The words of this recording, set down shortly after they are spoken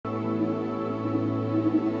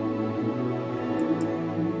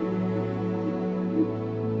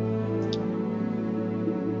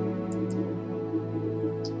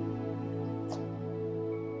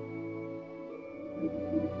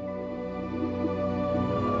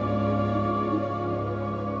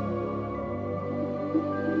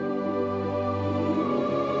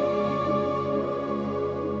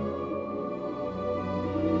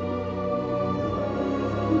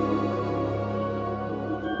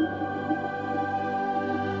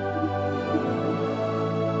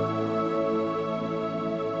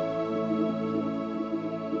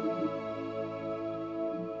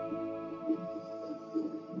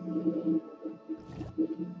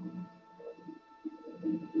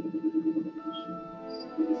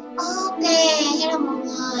Ok, hello mọi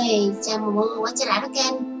người, chào mừng mọi người quay trở lại với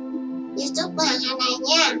kênh YouTube của Hang Hanah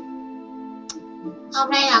nha. Hôm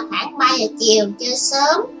nay là khoảng 3 giờ chiều, chơi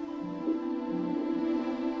sớm.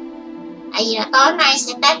 Tại vì là tối nay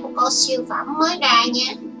sẽ test một con siêu phẩm mới ra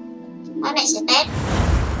nha. Tối nay sẽ test.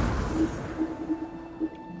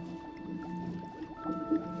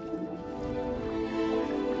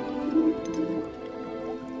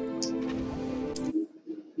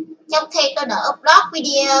 Trong khi tôi đợi upload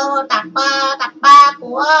video tập 3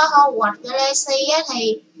 của hogwartslegacy á,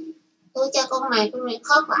 thì tôi cho con này tôi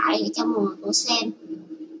record lại để cho mọi người cùng xem.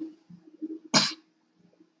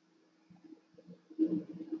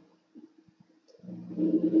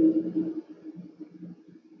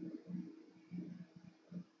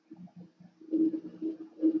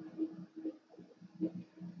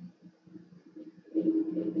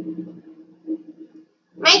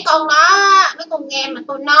 Mấy con đó, mấy con game mà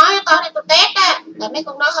tôi nói tối nay tôi test á, là mấy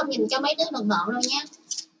con đó không nhìn cho mấy đứa đồng bọn đâu nha.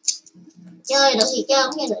 Chơi được thì chơi,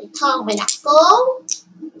 không chơi được thì thôi mày đặt cố.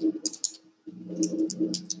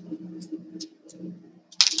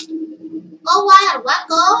 Cố quá là quá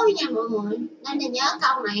cố nha mọi người, nên nhớ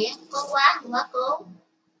câu này á, cố quá là quá cố.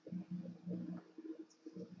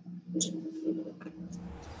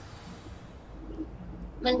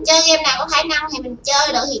 Mình chơi game nào có khả năng thì mình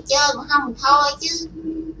chơi được thì chơi, còn không thì thôi chứ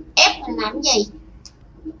ép mình làm gì.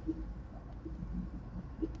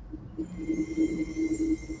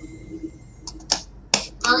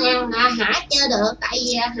 Còn Hàng là Hả chơi được, tại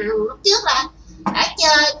vì Hàng lúc trước là đã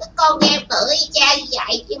chơi cái con game tự y chang như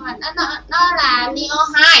vậy, nhưng mà nó là Neo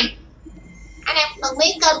 2. Anh em đừng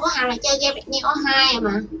biết kênh của Hàng là chơi game Neo 2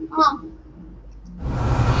 mà, đúng không?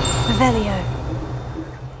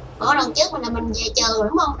 Ở lần trước mình là mình về chờ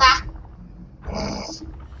đúng không ta?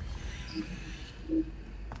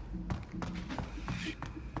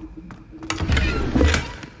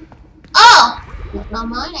 Một đồ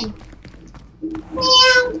mới này.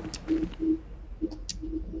 Mèo.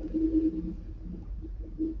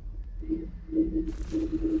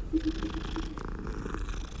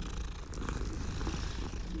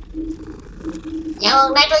 Dạo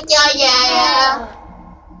gần đây tôi chơi về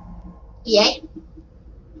gì vậy?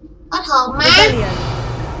 Hết hồn má.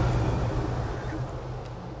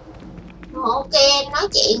 Mộ kia nói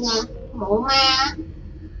chuyện à, mộ ma.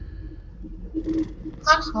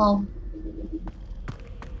 Hết hồn.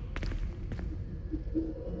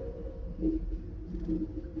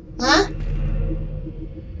 Hả?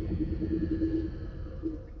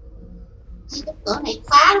 Cái cửa này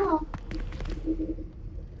khóa đúng không?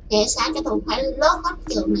 Kệ sao cho tôi phải lót hết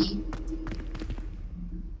trường này.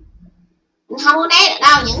 Mình không có né được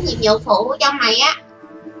đâu, những nhiệm vụ phụ ở trong này á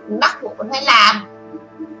mình bắt buộc mình phải làm,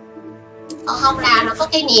 còn không làm nó có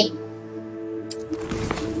cái niệm.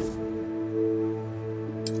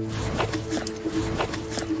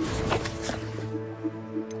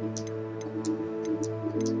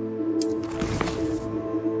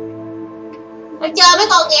 Tôi chơi mấy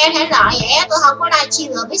con game thể loại vậy tôi không có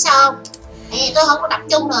livestream được, biết sao không? Thì tôi không có tập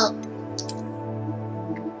trung được.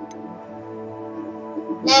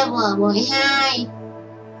 Level 12.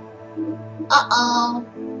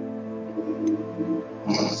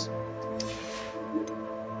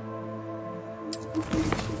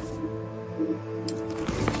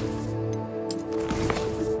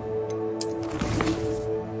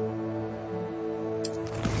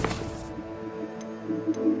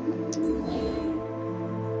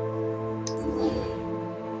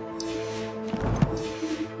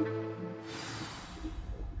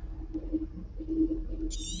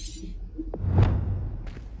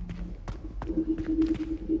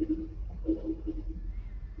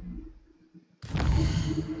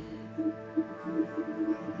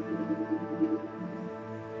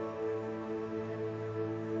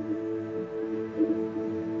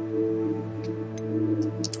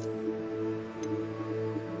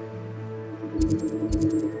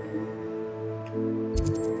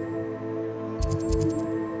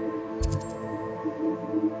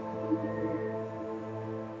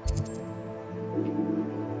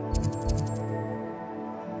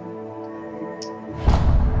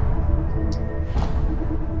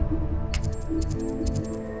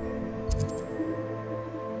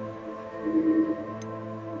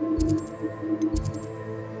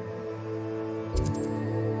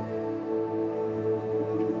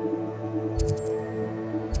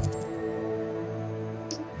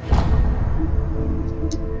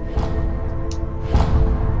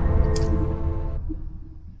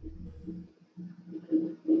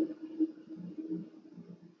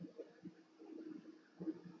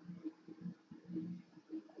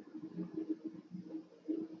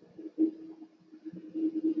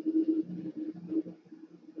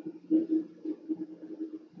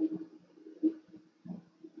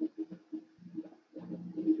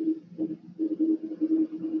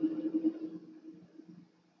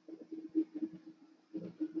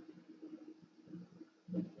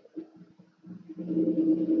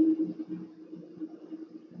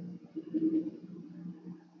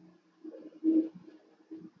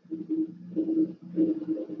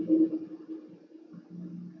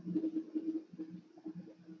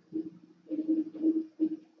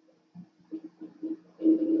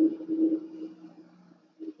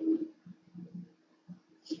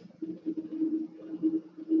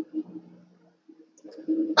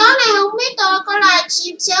 Tối nay không biết tôi có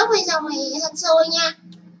livestream sớm hay sao mà hên xui nha.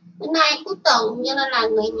 Hôm nay cuối tuần cho nên là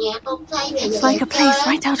người nhà tôi thấy về It's like a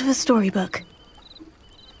place right out of a storybook.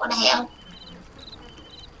 Có đèo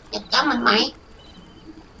giật cả mình mày.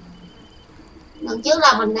 Lần trước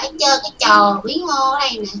là mình đã chơi cái trò bí ngô ở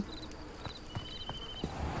đây nè.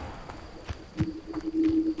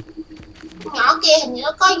 Nhỏ kia hình như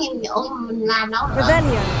nó có nhiệm vụ mà mình làm đâu nữa.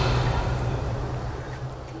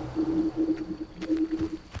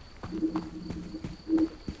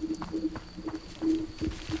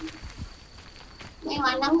 Nhưng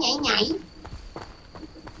mà nấm nhảy nhảy.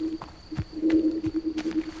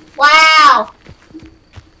 Wow,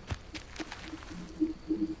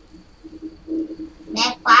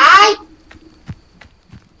 đẹp phải.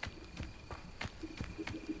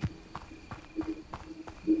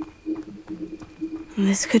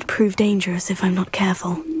 This could prove dangerous if I'm not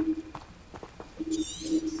careful.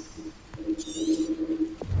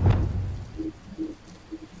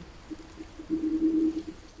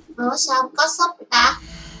 Ủa sao có shop người ta?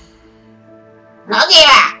 Mở kia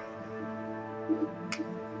à?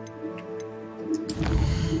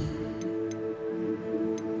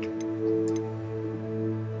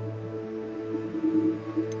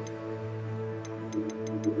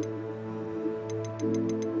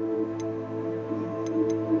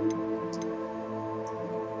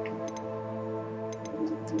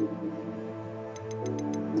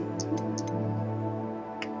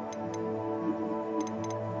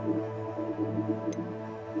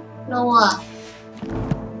 Đùa.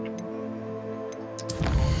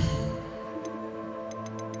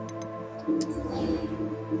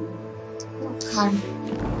 Thần.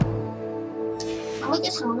 Không biết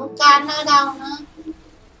cái thằng Luca nó ở đâu nữa.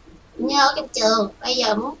 Nhớ ở trong trường. Bây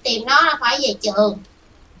giờ muốn tìm nó là phải về trường.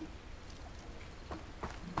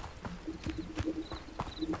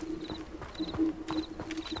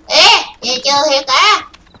 Ê, về trường thiệt cả.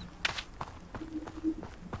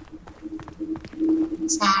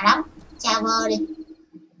 Xa lắm, cha vơ đi.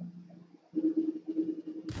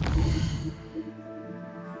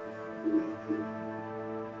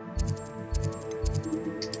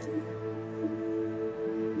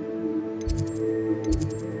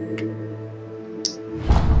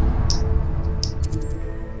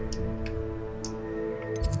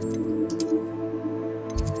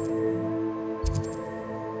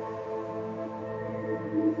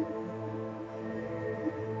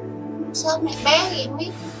 Sớm này bé gì không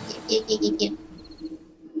biết. Chị.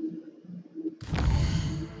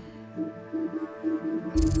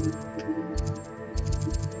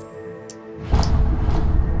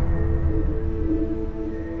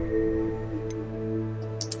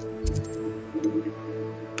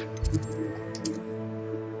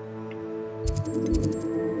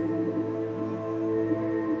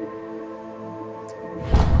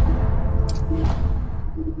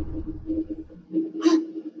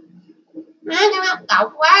 Cậu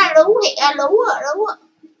quá lú thiệt ra lú rồi.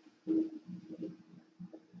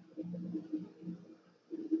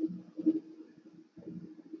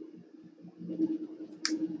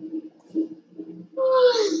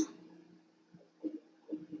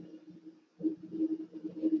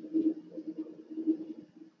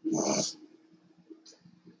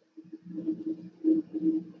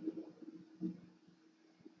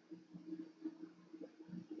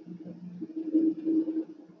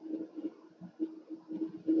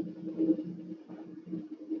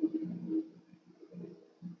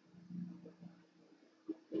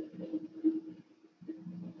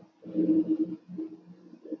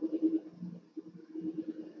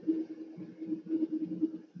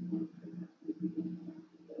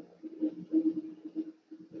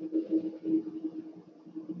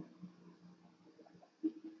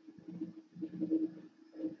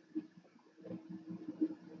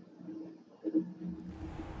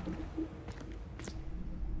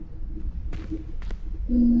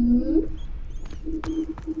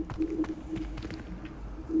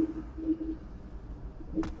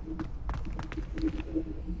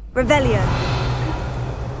 Revelio.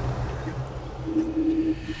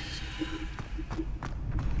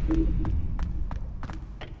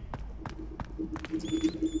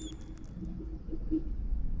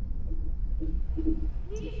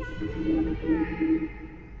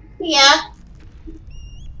 Dạ.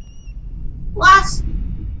 What?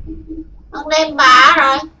 Ông đem bà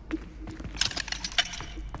rồi.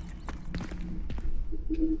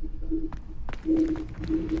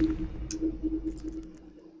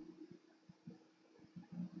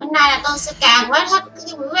 Hôm nay là tôi sẽ càng quét hết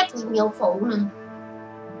cái quét nhiệm vụ phụ nè.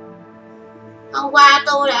 Hôm qua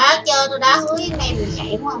tôi đã chơi, tôi đã hứa với em như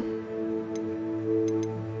vậy đúng không?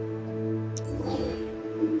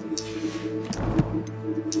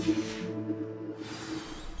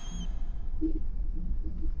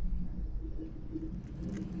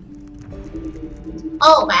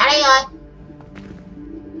 Ô, bạn đây rồi.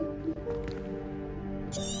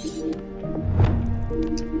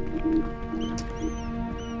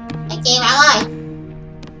 Để chị bạn ơi.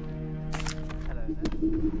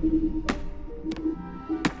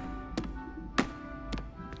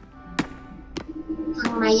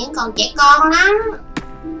 Thằng này vẫn còn trẻ con lắm.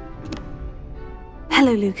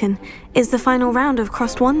 Hello, Lucan. Is the final round of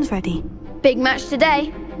Crossed Ones ready? Big match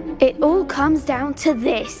today. It all comes down to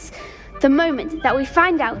this. The moment that we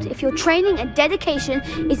find out if your training and dedication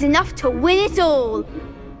is enough to win it all.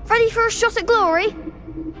 Ready for a shot at glory?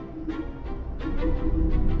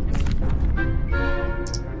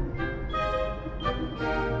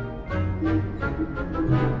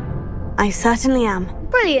 I certainly am.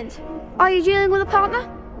 Brilliant. Are you dealing with a partner?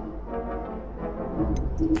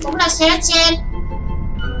 Cũng là Sebastian.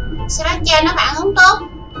 Sebastian nó bạn hướng tốt.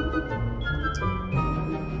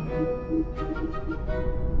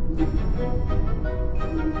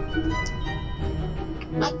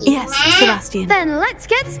 Yes, Sebastian. Then let's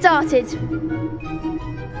get started.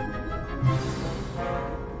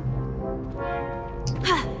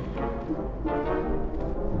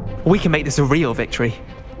 We can make this a real victory.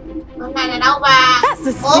 Hôm nay là đâu bà? That's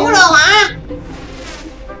the 4 luôn hả?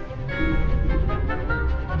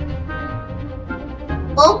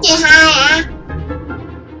 Bốn chia 2 hả?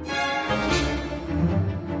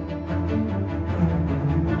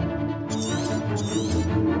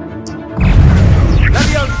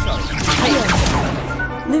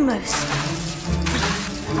 Lumos.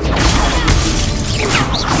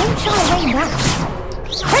 Don't shy away now.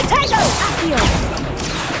 Potato! Accio!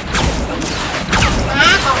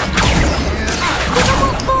 Má còn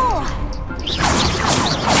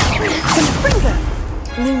Confringo.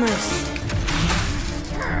 Lumos.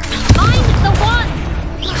 Find the one!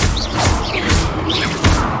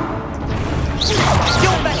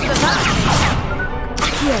 You're better than that!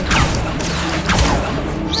 Accio.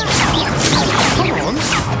 Come on!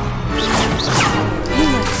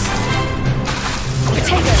 Lumos.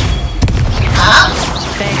 Potato!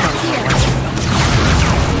 There you go. Accio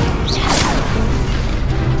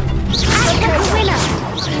winner!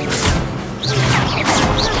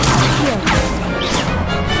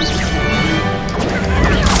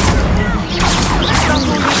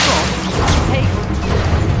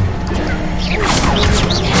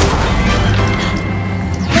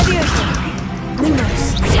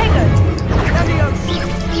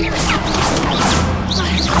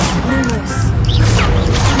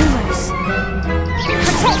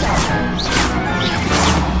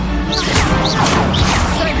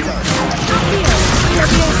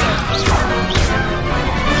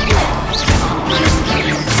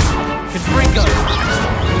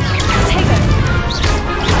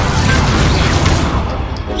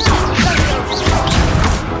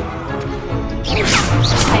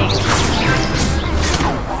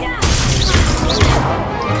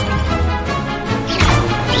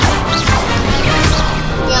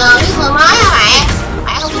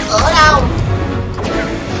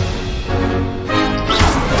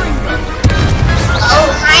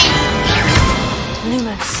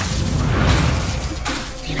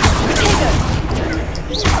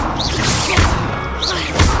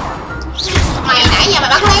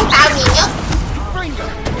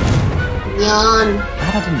 Nhơn.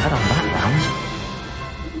 Glad I didn't bet on that round.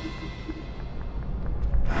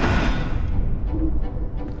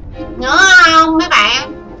 Nhớ không mấy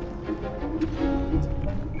bạn?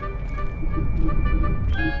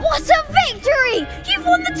 What a victory! You've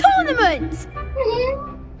won the tournament!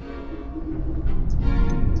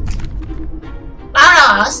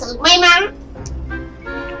 Đó là sự may mắn.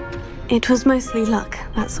 It was mostly luck,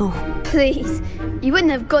 that's all. Please, you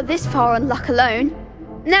wouldn't have got this far on luck alone.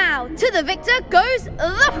 Now, to the victor goes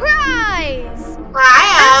the prize! Phải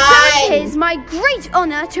And so rồi. it is my great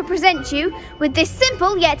honour to present you with this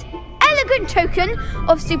simple yet elegant token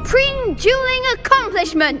of supreme dueling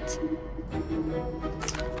accomplishment.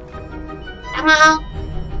 Cảm ơn.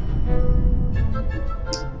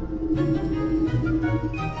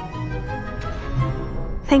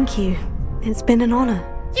 Thank you. It's been an honor.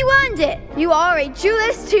 You earned it! You are a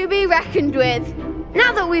duelist to be reckoned with.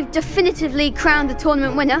 Now that we've definitively crowned the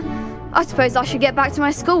tournament winner, I suppose I should get back to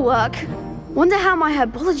my schoolwork. Wonder how my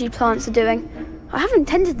herbology plants are doing. I haven't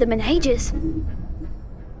tended them in ages.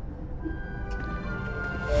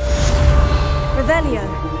 Revelio.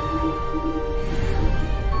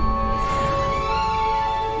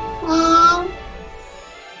 Ngon.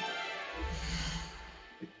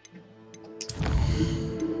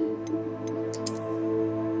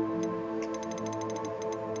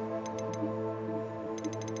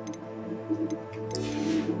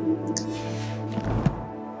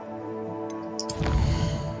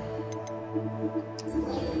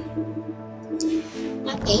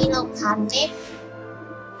 chị luôn thành tiếp.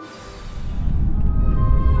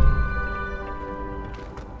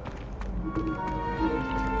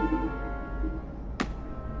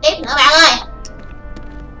 Tiếp nữa bạn ơi.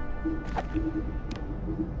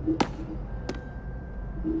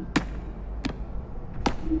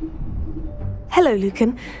 Hello,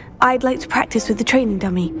 Lucan. I'd like to practice with the training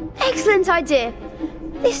dummy. Excellent idea.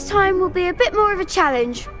 This time will be a bit more of a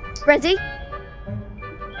challenge. Ready?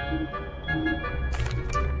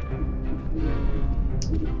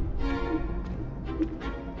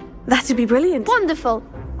 That'd be brilliant. Wonderful.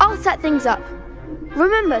 I'll set things up.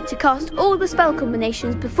 Remember to cast all the spell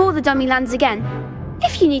combinations before the dummy lands again.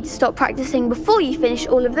 If you need to stop practicing before you finish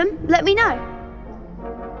all of them, let me know.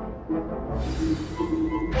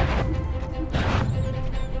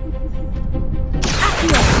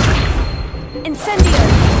 Incendio!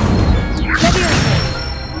 Leviosa!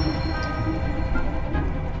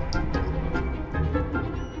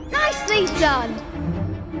 Nicely done!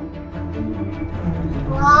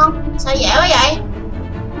 Ngon, sao dễ quá vậy?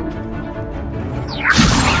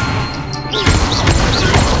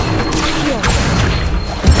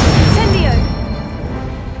 Incendio!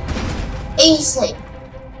 Easy.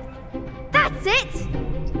 That's it!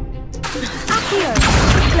 Accio!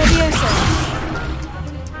 Leviosa!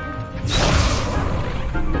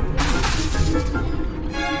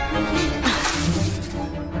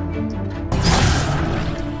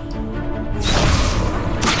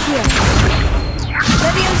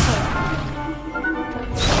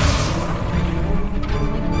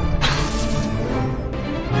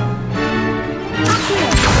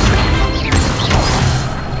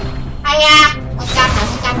 Hay à, canh này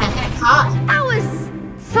cái này khó. That was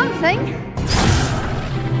something.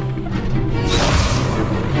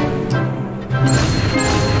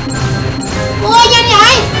 Ui, nhanh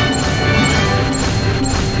vậy.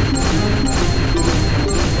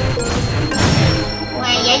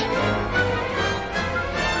 Ngoài vậy.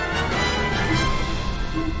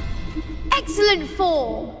 Excellent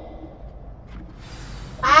form.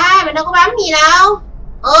 À, mình đâu có bấm gì đâu.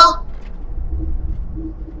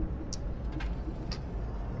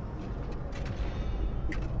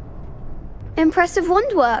 Impressive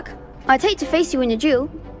wand work. I'd hate to face you in a duel.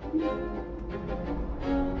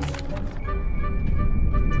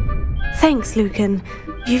 Thanks, Lucan.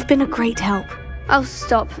 You've been a great help. Oh,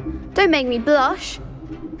 stop. Don't make me blush.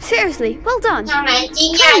 Seriously, well done. Sau này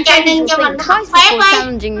chuyên gia training cho mình học Twice phép before ấy.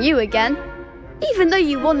 challenging you again. Even though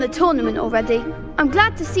you won the tournament already, I'm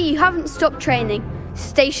glad to see you haven't stopped training.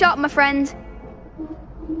 Stay sharp, my friend.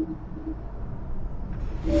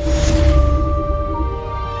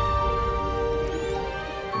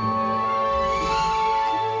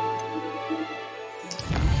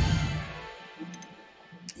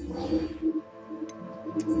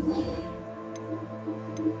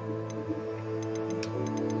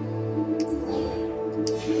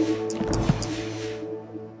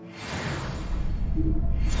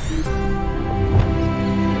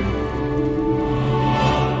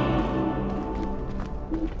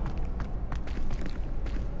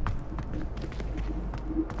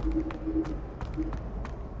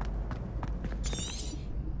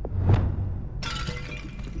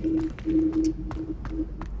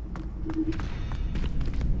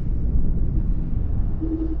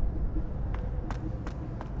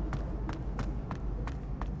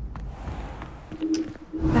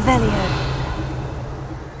 Revelio.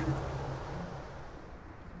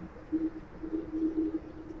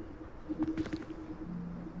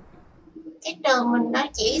 Cái trường mình nó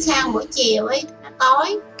chỉ sang buổi chiều ấy, nó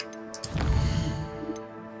tối.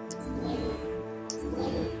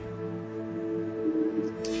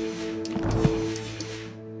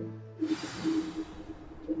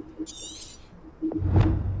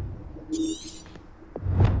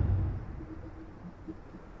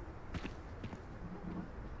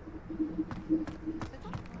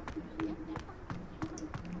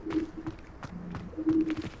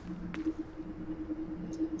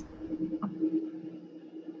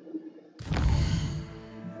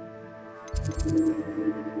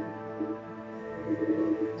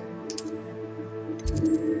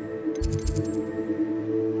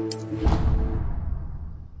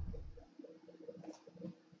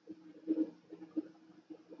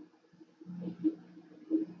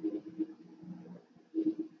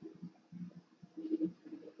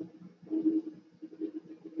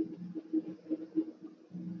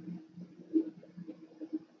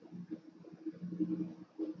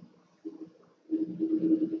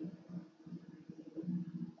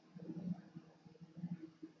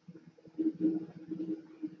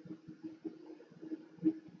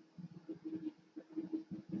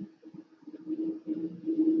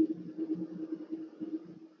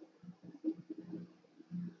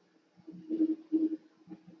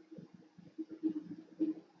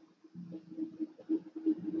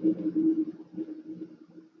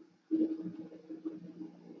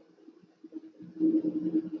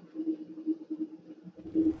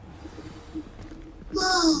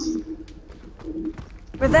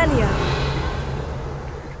 Revelio.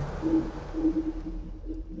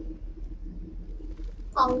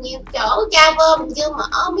 Còn nhiều chỗ cha bơ mình chưa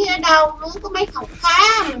mở, biết ở đâu nữa, có mấy phòng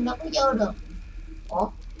khá mình đâu có vô được. Ủa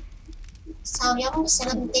sao giống xe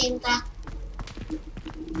linh tiên ta?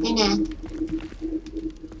 Đây nè,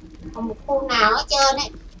 còn một khu nào ở trên ấy.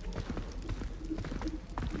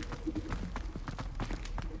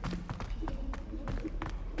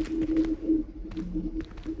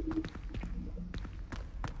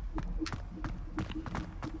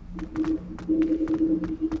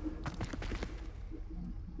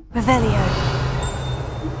 Revelio.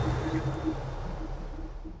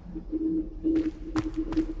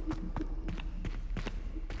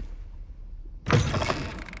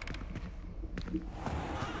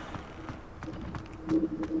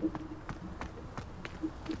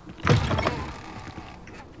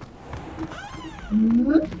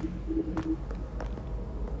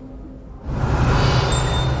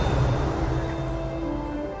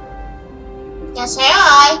 Dạ xéo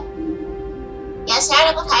ơi, dạ xéo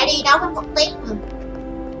đã có thể đi đấu với một tiếp rồi.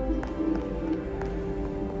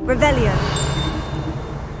 Revelio.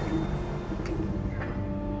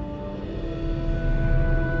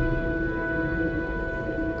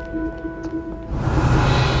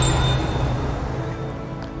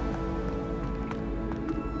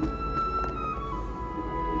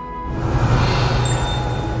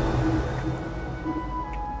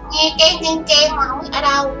 Nghe ken mà không biết ở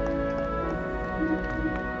đâu.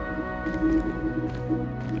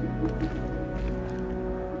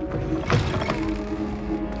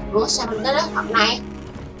 Ủa sao mình tới đất Phật này?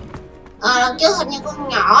 Lần trước hình như con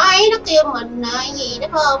nhỏ ấy nó kêu mình gì đó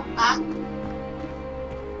phải không ta?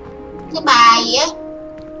 Cái bà gì á.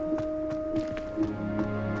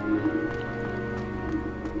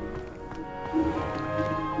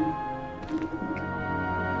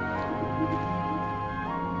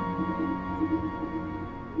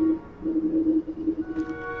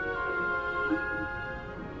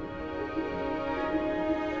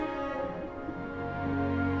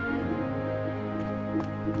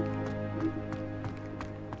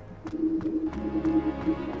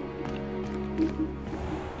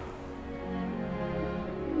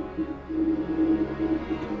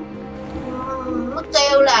 Nó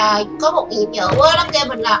kêu là có một nhiệm vụ á, nó kêu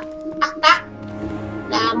mình là tắc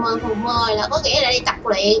là 10 phần 10 là có nghĩa là đi tập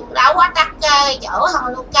luyện đấu quá tắc chỗ thằng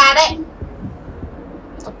Luca đấy.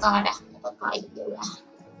 Tôi coi đã, tôi coi nhiệm vụ là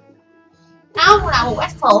nó cũng là một bác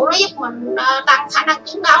phụ, nó giúp mình tăng khả năng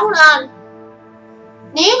chiến đấu lên.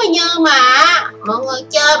 Nếu như mà mọi người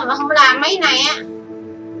chơi mà không làm mấy này á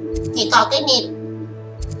thì còn cái niệm.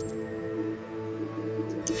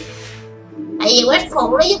 Tại vì quét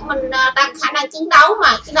phụ nó giúp mình tăng khả năng chiến đấu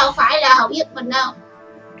mà, chứ đâu phải là không giúp mình đâu.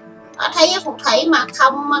 Ở thế giới phù thủy mà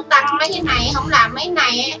không tăng mấy cái này, không làm mấy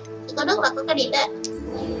này thì có rất là có cái điểm đấy.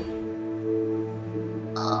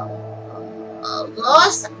 Có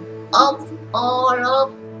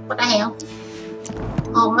đây không?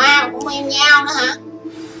 Hồn ma cũng yêu nhau nữa hả?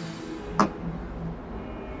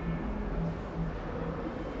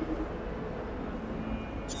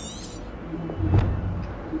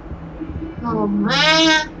 Hồn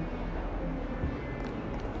ma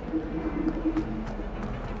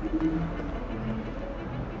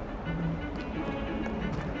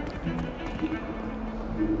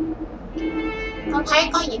con thấy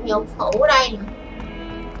có nhiệm vụ phụ ở đây nè.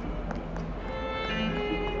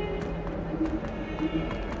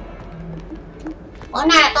 Bữa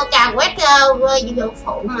nay tôi càng quét nhiệm vụ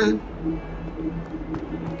phụ mà.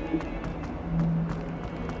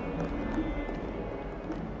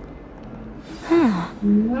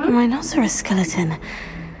 Rhinoceros skeleton.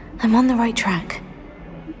 I'm on the right track.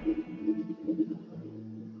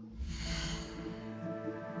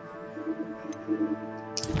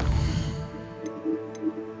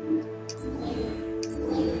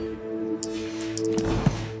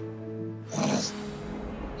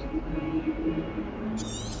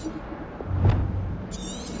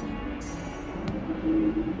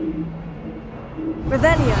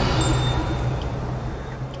 Revelio.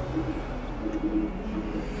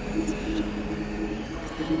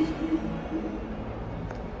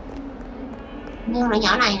 Nhưng là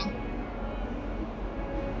nhỏ này nè.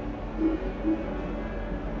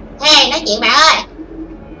 Hey, nói chuyện bạn ơi.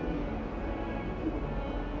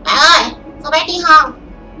 Bạn ơi, có bé tí không?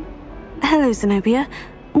 Hello, Zenobia.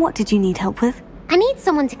 What did you need help with? I need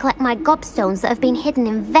someone to collect my gobstones that have been hidden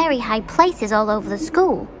in very high places all over the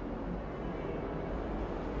school.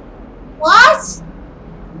 What?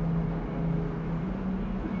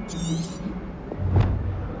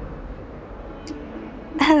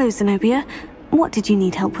 Hello, Zenobia. What did you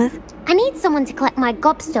need help with? I need someone to collect my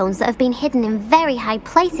gobstones that have been hidden in very high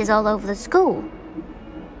places all over the school.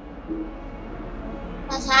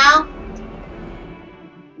 Là sao?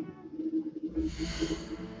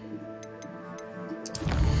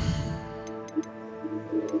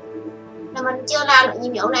 Là mình chưa làm được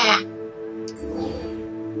nhiệm vụ này à?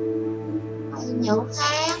 Nhiệm vụ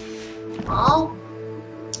khác. Ồ,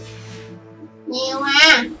 nhiều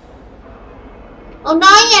mà. Tôi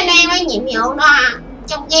nói với anh em ấy, nhiệm vụ đó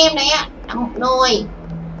trong game này á là một nồi.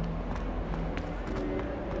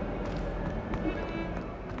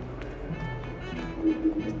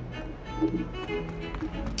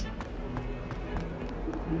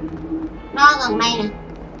 Nó gần đây nè,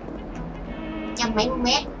 170 m,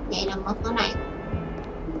 vậy là mất cửa này.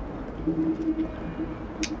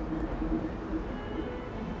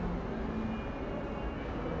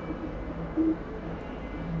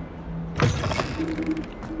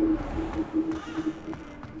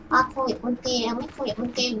 Khu vực bên kia, mấy khu vực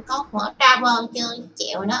bên kia có mở travel chơi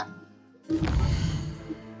chịu đó.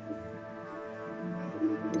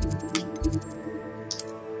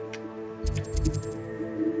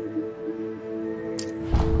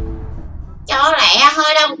 Cho lẹ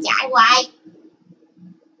hơi đông chạy hoài.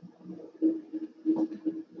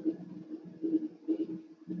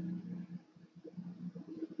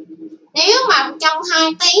 Nếu mà trong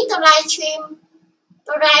 2 tiếng tôi livestream,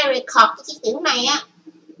 tôi ra record cái kiểu này á,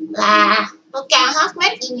 là tôi càng hết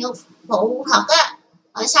mấy nhiệm vụ phụ thật á,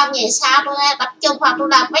 rồi xong về sau tôi tập trung hoặc tôi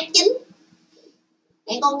làm mấy chính.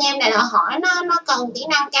 Cái con game này là hỏi nó cần kỹ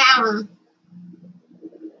năng cao mà.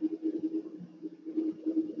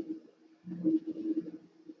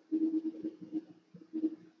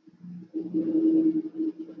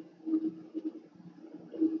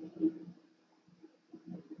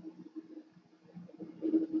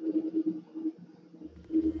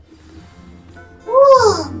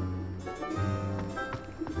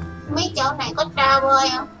 Mấy chỗ này có trao bơi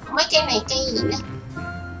không? Mấy cái này cây gì nè?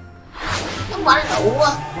 Nó quả lụ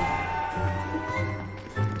à.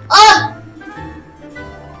 Ơ!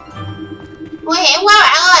 Nguy hiểm quá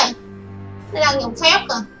bạn ơi. Nó đang dùng phép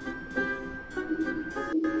kìa.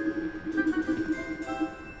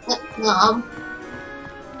 Ngợm.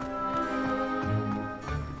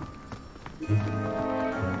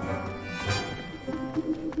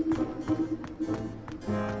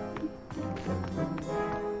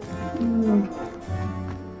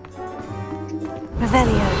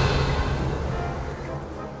 Revelio.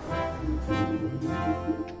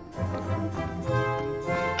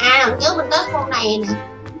 À, lần trước mình tới khu này nè.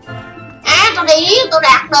 À, tôi đi tôi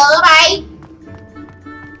đạt được ở đây.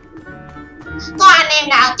 Có anh em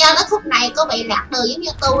nào chơi tới khúc này có bị lạc đường giống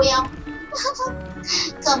như tôi không?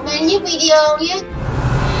 Comment với video nhé.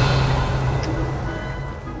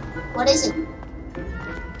 Qua đây sự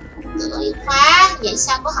cửa khóa, vậy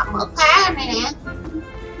sao có hộp mở khóa ở đây nè.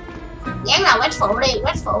 Dán là quét phụ đi,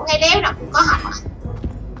 quét phụ ngay đéo nào cũng có hộp à.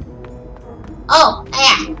 Ồ, đây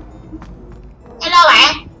à. Hello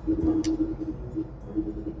bạn.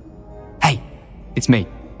 Hey, it's me,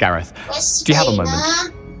 Gareth. Do you have a moment?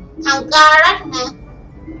 Thằng Gareth nè.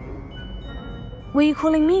 Were you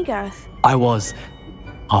calling me, Gareth? I was.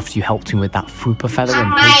 After you helped me with that Fupa feather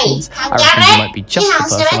and potions, I reckon you might be just the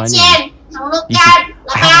person I need. You see,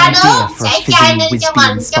 I have an idea for a fizzing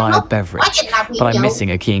whiz-bee-inspired beverage, but I'm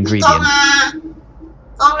missing a key ingredient.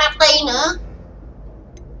 Con Nati nữa.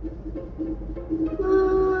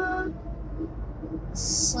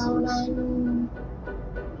 Sau đây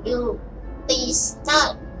you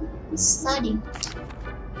study.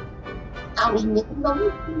 Tao này cũng đúng.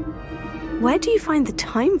 Where do you find the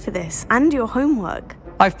time for this and your homework?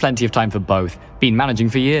 I've plenty of time for both. Been managing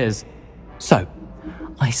for years. So,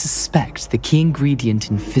 I suspect the key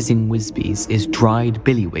ingredient in fizzing whiz-bees is dried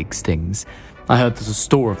billywig stings. I heard there's a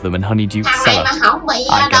store of them in Honeyduke's cellar.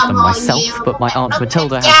 I get them myself, but my Aunt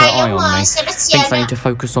Matilda has her eye on me. Thinks I need to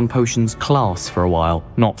focus on potions class for a while,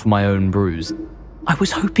 not for my own brews. I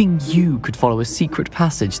was hoping you could follow a secret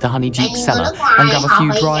passage to Honeyduke's cellar and grab a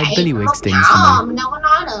few dried billywig stings for me.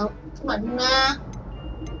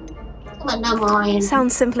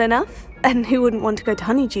 Sounds simple enough. And who wouldn't want to go to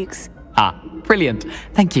Honeyduke's? Ah, brilliant.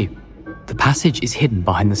 Thank you. The passage is hidden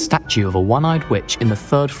behind the statue of a one-eyed witch in the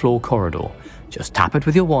 3rd floor corridor. Just tap it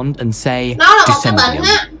with your wand and say, descend me.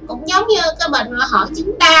 Cũng giống như cái bệnh mà họ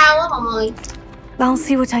chứng đau á mọi người. I'll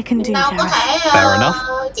see what I can do, Gareth. Fair enough.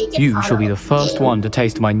 You shall be the first one to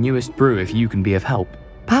taste my newest brew if you can be of help.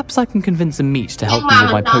 Perhaps I can convince a meat to help me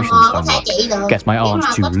with my potions homework. Get my aunt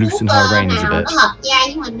to loosen her reins a bit.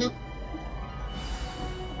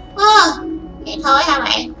 Vậy thôi hả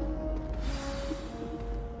bạn?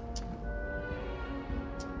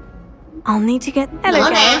 I'll need to get... Hello,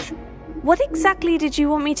 Gareth. What exactly did you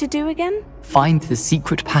want me to do again? Find the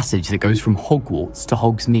secret passage that goes from Hogwarts to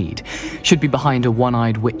Hogsmeade. Should be behind a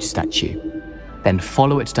one-eyed witch statue. Then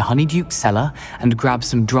follow it to Honeyduke's cellar and grab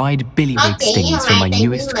some dried billywig stings from my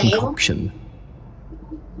newest concoction.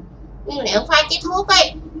 Nguyên liệu pha chế thuốc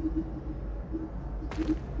ấy.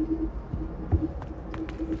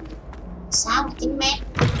 69 mét.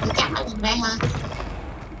 Chắc ở gần đây hả?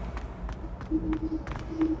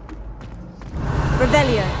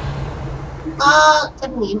 Revelio. Có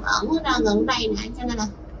kinh nghiệm ẩn ở gần đây nè, cho nên là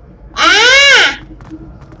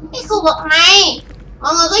cái khu vực này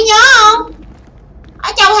mọi người có nhớ không?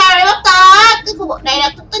 Ở trong Harry Potter á, cái khu vực này là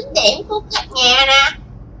cái tính điểm của các nhà nè.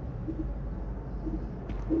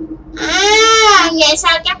 Vậy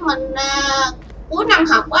sao chắc mình cuối năm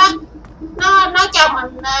học á, nó cho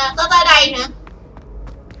mình tới đây nè.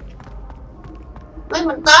 Mấy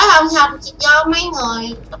mình tới không chỉ do mấy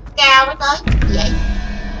người cấp cao mới tới vậy.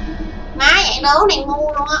 Má vậy đố này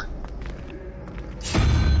ngu luôn á.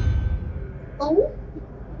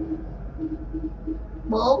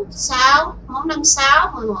 4, 6, 4, 5,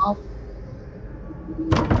 6, 11.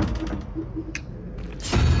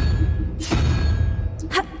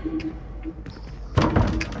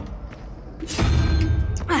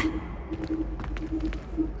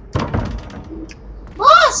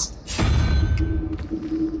 Boss!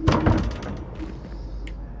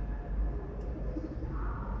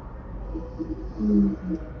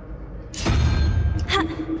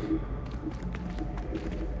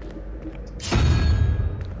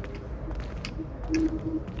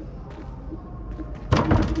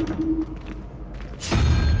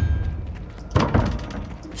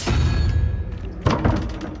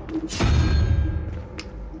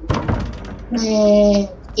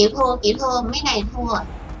 Chịu thua, mấy này thua rồi.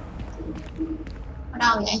 Ở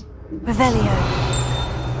đâu vậy? Revelio.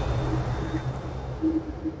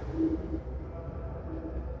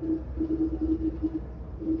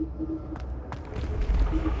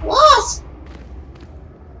 What?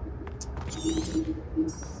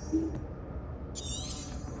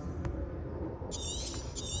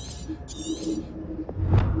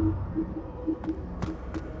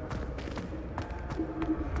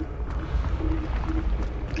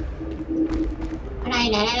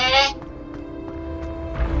 Đây.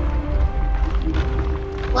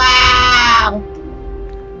 Wow.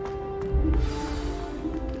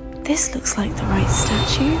 This looks like the right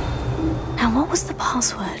statue. Now what was the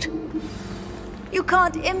password? You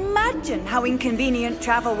can't imagine how inconvenient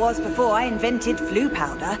travel was before I invented flu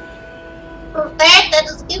powder. Test để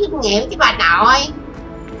tôi kiếm kinh nghiệm chứ bà nội.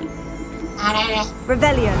 Đây.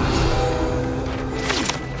 Revelio.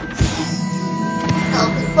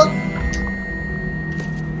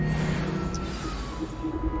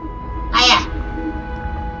 Đây à.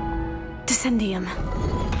 Descendium.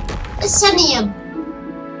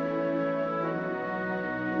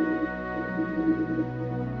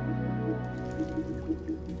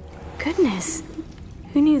 Goodness.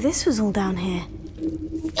 Who knew this was all down here?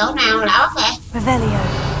 Chỗ nào lão vậy? Revelio.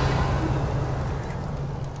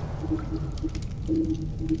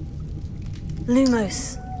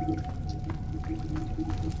 Lumos.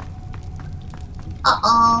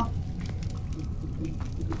 Uh-oh.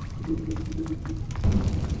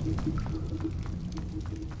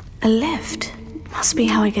 A lift. Must be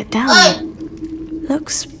how I get down.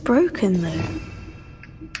 Looks broken though.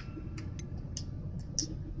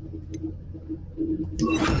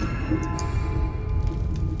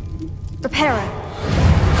 Repairer.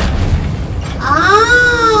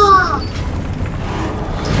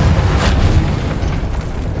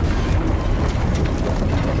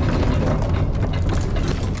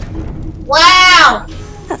 Wow.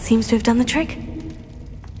 That seems to have done the trick.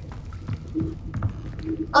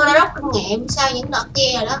 Đã rút kinh nghiệm sau những đợt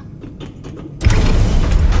kia rồi đó.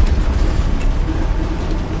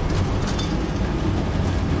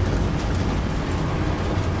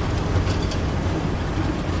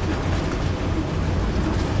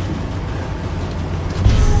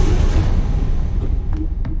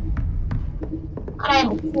 Ở đây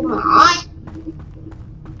một khu mỏ.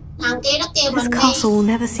 Thằng kia nó kêu mình This castle will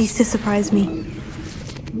never cease to surprise me.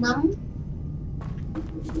 Nấm.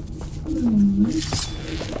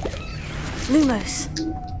 Lumos.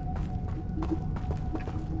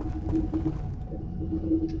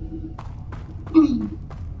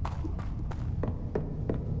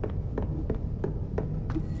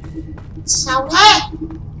 Sao thế?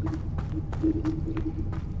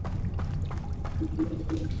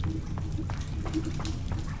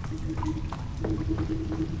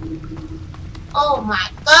 Oh my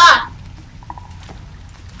god.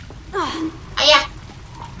 Ây da.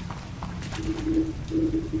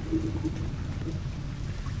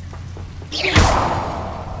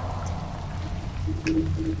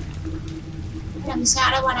 Làm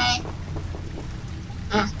sao đây, qua đây.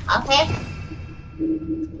 À, ở phép.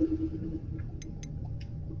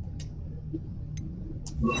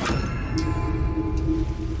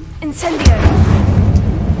 Incendio.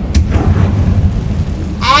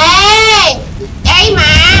 Ê, đây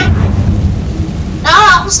mà. Đó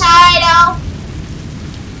không sai đâu.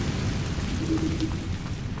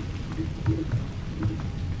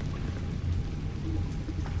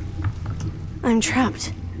 I'm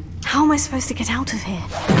trapped. How am I supposed to get out of here?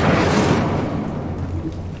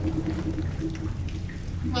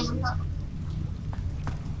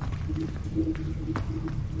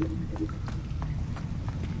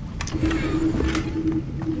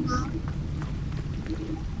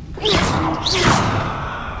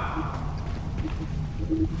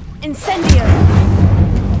 Incendio.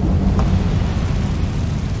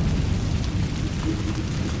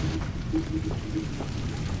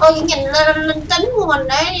 Tôi chỉ nhìn lên linh tính của mình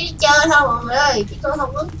để đi chơi thôi mọi người ơi, chứ tôi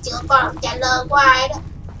không có chữa con trả lời của ai đó.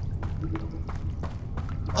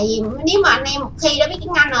 Tại vì nếu mà anh em một khi đã biết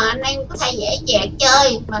tiếng Anh rồi anh em có thể dễ dàng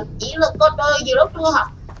chơi, mà chỉ là có tôi nhiều lúc tôi học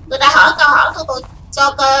người ta hỏi câu hỏi tôi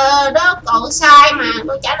cho đó còn sai mà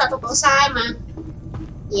tôi trả lời tôi còn sai mà.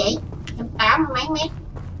 Vậy 180 mấy mét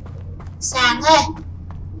xa thế.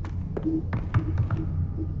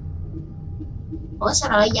 Ủa sao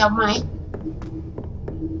lại vòng mày?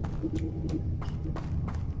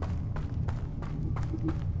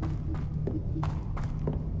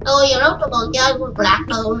 Tôi vào lúc tôi còn chơi tôi lạc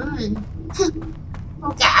đường nữa mà.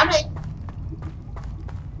 Không cảm đi.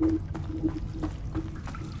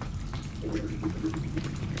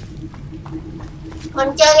 Mình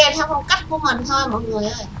chơi game theo phong cách của mình thôi mọi người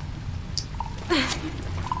ơi.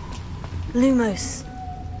 Lumos.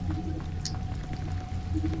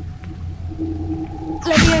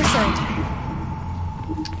 Levioso.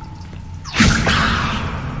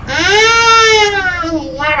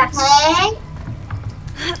 Ra là thế.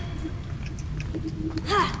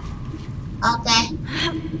 Ok.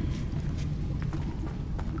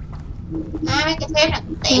 Mấy cái phép này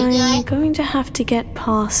cũng tiện ghê. I'm going to have to get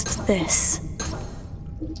past this.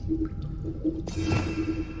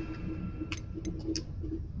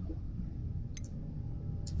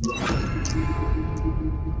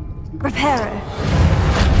 Reparo.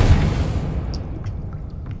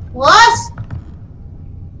 What?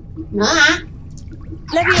 Nữa hả?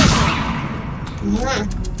 Levioso. Nữa à?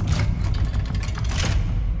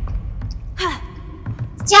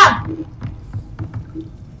 Jump.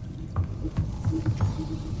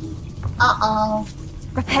 Uh-oh.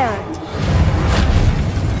 Reparo.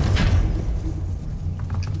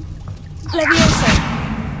 Levioso.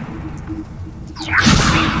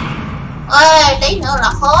 Ê, tí nữa là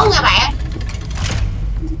khốn nha bạn.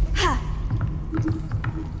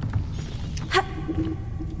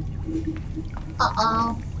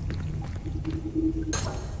 Uh-oh.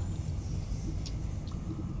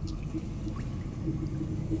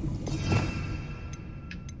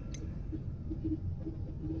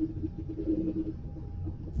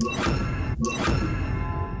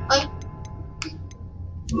 Ôi.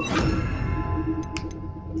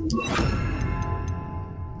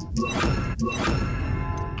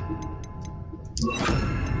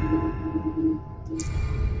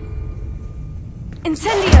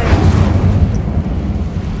 Incendio.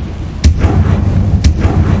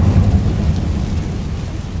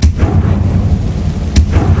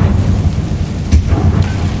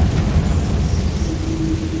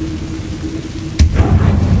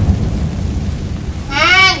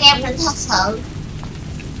 Game này thật sự.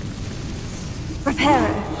 Reparo.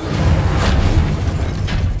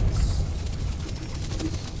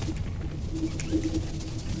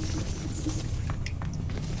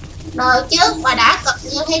 Đời trước bà đã cực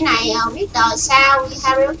như thế này rồi, biết đời sau như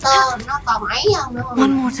Harry Potter nó còn ấy hơn nữa. One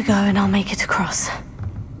more to go and I'll make it across.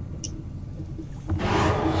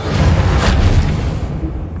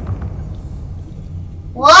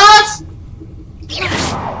 What?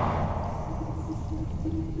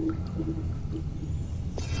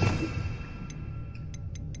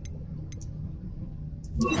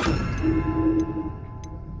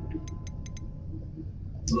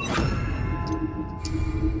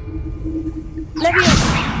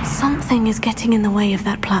 Something is getting in the way of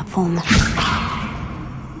that platform.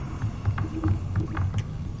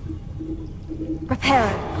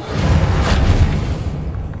 Reparo.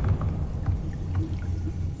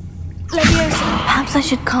 Leviosa. Perhaps I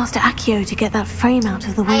should cast Accio to get that frame out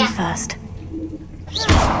of the way first.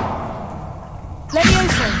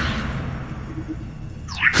 Leviosa.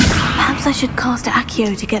 Perhaps I should cast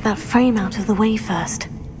Accio to get that frame out of the way first.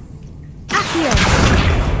 Accio.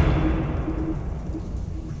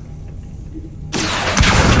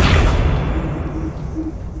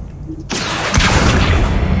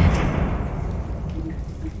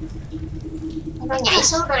 nhảy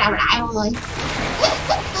xuống rồi làm lại mọi người.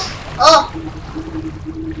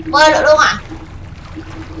 Bơi được luôn à?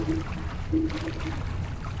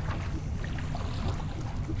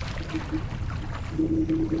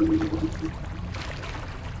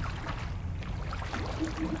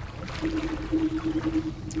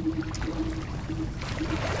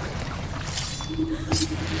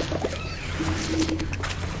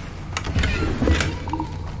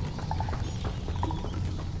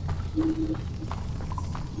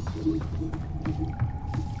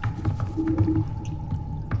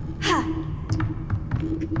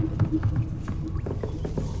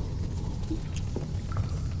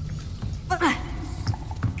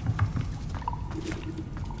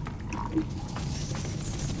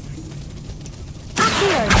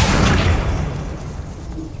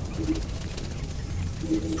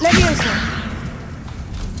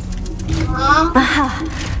 Aha,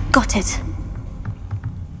 got it.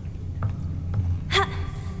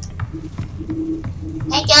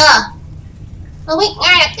 Thấy chưa? Tôi biết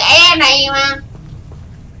ngay là kẻ này mà.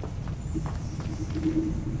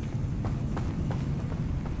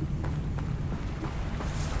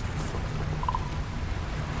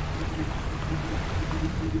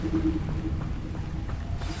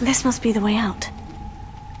 This must be the way out.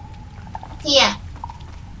 Kìa.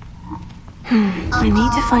 I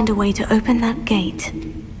need to find a way to open that gate.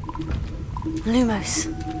 Lumos.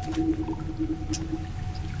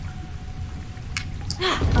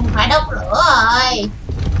 Không phải đốt lửa rồi.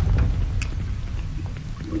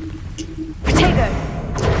 Potato.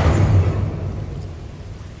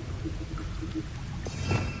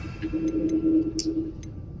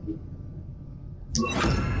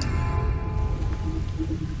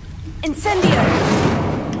 Incendio.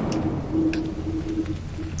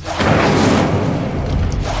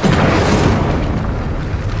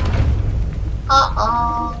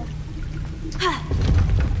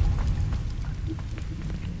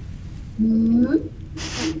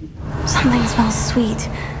 Something smells sweet.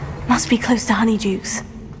 Must be close to honeydukes.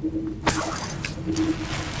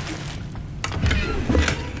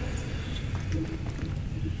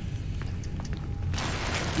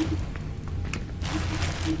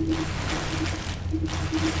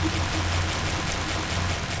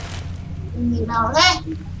 Nhìn đâu đấy?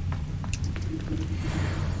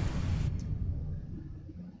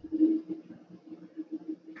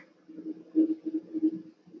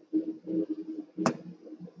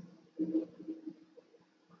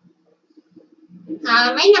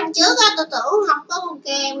 Mấy năm trước á, tôi tưởng không có một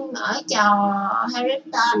game ở trò Harry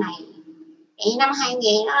Potter này. Thì năm 2000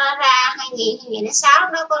 nó ra 2006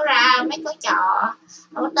 nó có ra mấy cái trò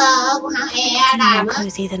Harry Potter của hãng EA làm á.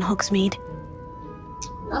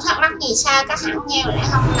 Nó thắc mắc vì sao các hãng game lại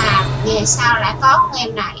không làm, về sau lại có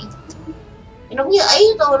game này. Đúng như ý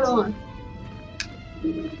của tôi luôn rồi.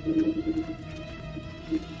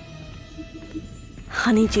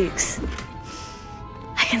 Honeydukes.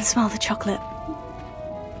 I can smell the chocolate.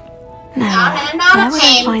 No, where would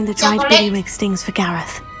I find the dried billywig stings for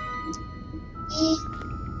Gareth?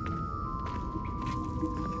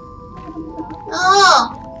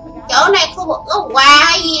 Chỗ này khu vực có quà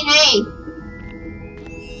hay gì này?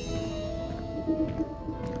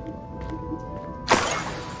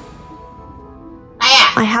 Đây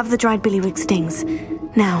à? I have the dried billywig stings.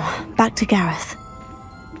 Now, back to Gareth.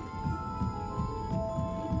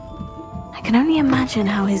 I can only imagine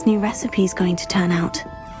how his new recipe is going to turn out.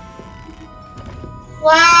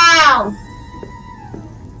 Wow!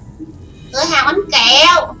 Cửa hàng bánh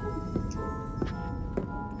kẹo.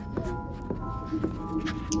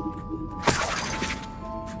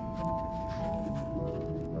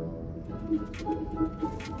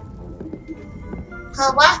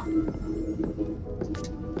 Thơm quá.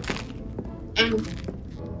 Ăn.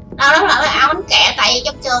 Đâu đó là ăn bánh kẹo, tại vì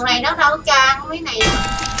trong trường này nó đâu có cho ăn mấy này.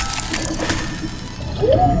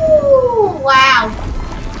 Wow.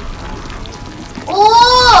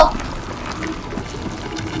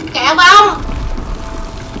 Kẹo bông.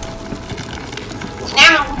 Việt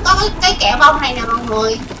Nam có cái kẹo bông này nè mọi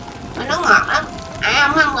người, mà nó ngọt lắm. Ai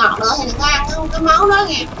không ăn ngọt nữa thì đừng có ăn cái món đó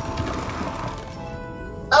nha.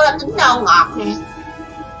 Tôi là tính đồ ngọt nè.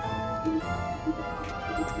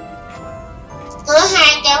 Cửa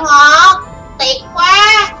hàng kẹo ngọt tuyệt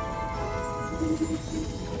quá.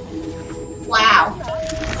 Wow.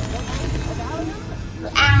 Được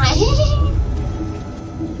ăn này.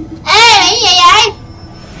 Ê, mày gì vậy?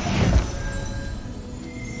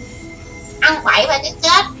 Ăn bậy và cái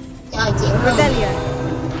kết. Trời chịu luôn.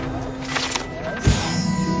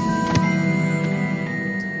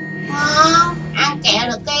 Ăn kẹo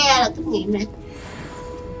được cái kinh nghiệm này.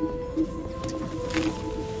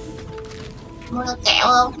 Mua được kẹo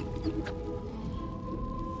không?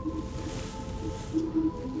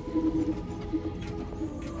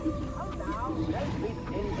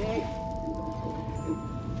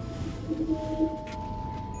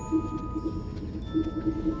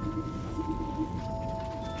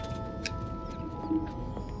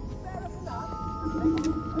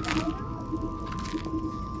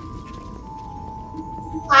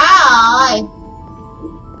 Khóa rồi.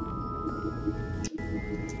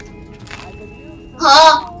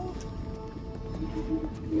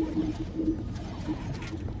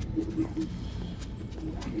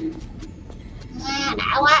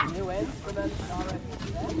 Đã quá.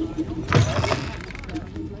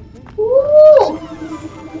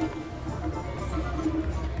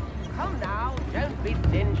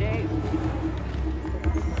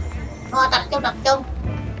 Rồi, tập trung.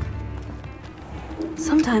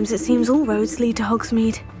 Sometimes it seems all roads lead to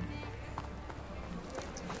Hogsmeade.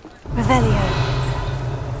 Revelio.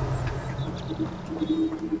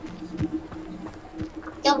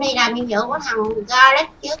 Trong đi làm nhiệm vụ của thằng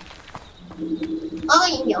Gareth chứ. Có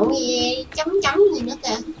cái nhiệm vụ gì chấm gì nữa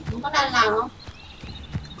kìa. Không có đang làm không?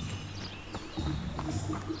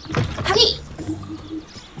 Đi.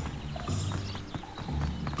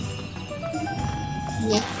 Gì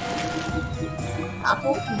vậy? Đỏ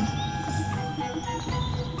thuốc này.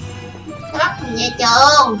 Nó bắt mình về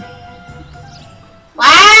trường.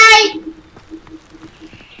 Quay.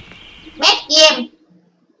 Bad game.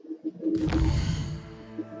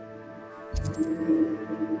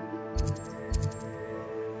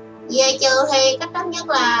 Về trường thì cách tốt nhất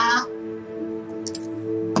là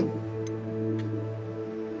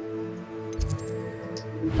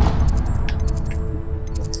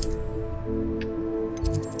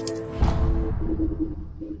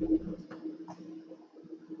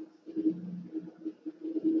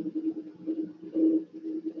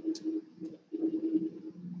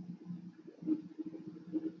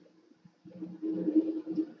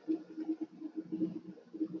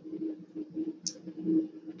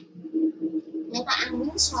ăn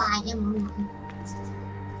miếng xoài cho mọi người.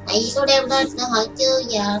 Tại vì tôi đem lên từ hồi trưa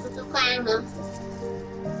giờ tôi có ăn nữa.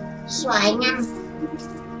 Xoài ngâm.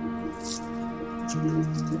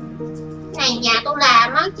 Cái này nhà tôi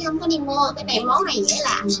làm á chứ không có đi mua. Cái này món này dễ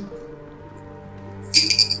làm nè.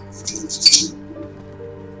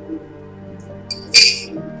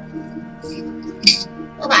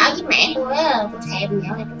 Tôi bảo với mẹ tôi á, tôi thèm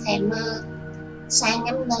dạo này tôi thèm xoài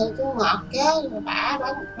ngâm lời của Ngọt chứ. Rồi bà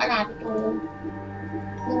làm cho tôi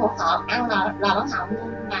mua một hộp ăn lò bán họng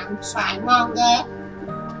luôn, làm xoài ngon ghê.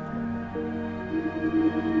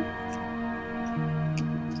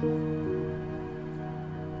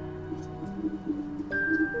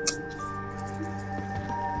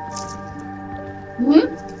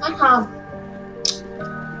 Hết không?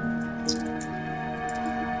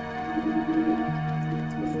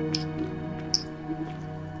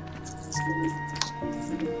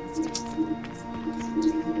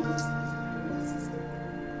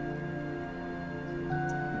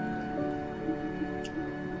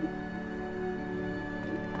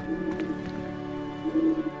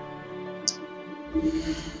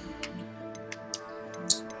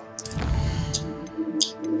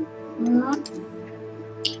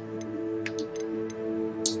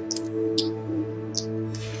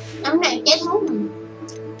 Nấm này chết hút mình.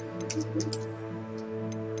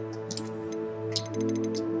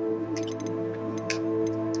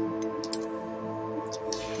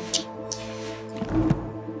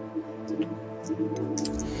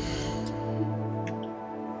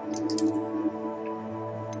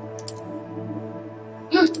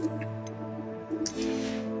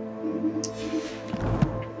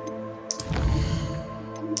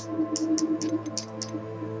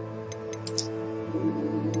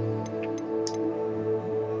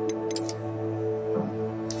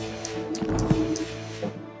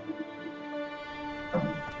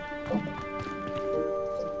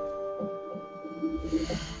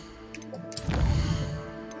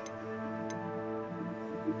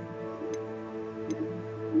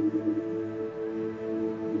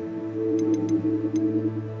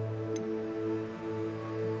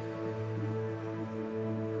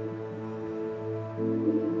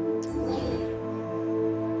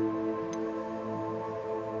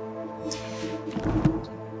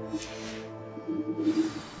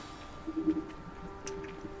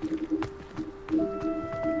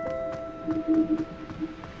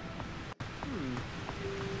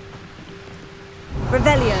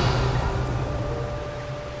 Revelio.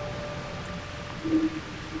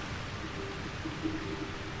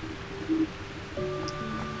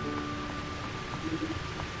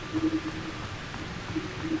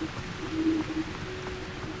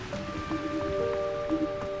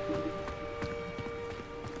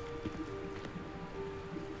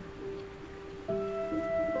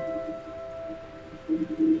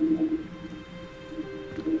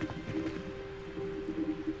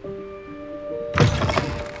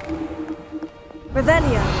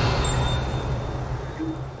 Revelio.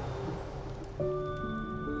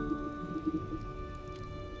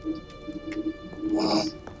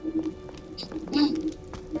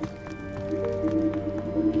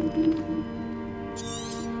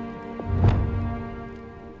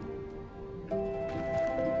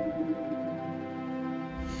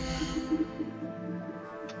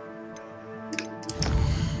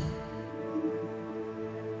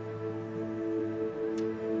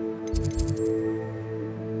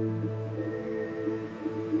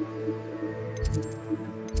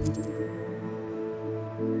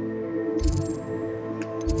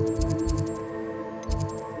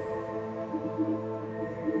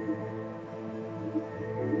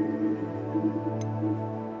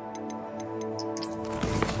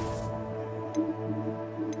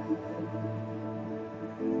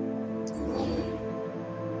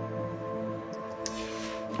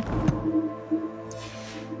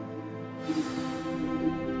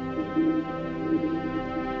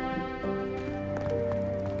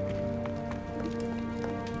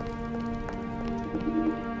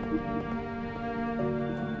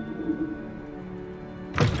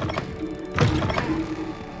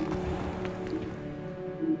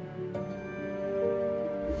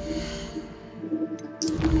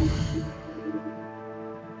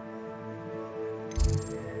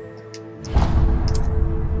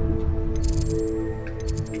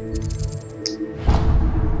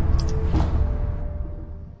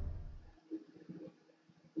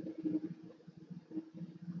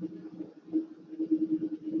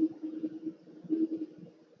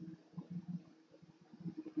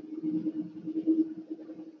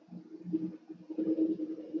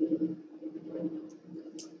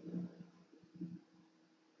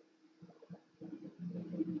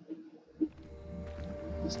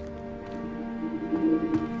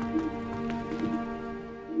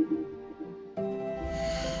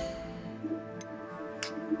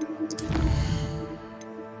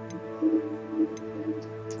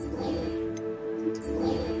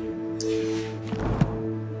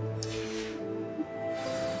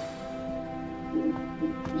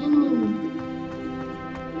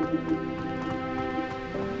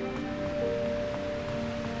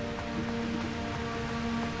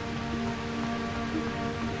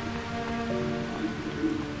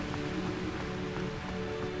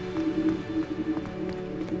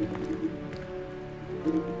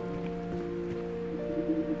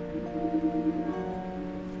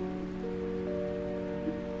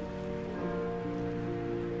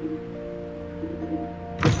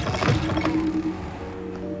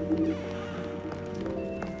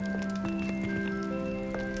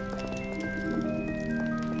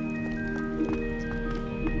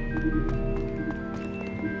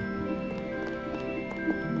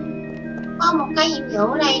 Có một cái nhiệm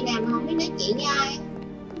vụ ở đây nè, mà không biết nói chuyện với ai.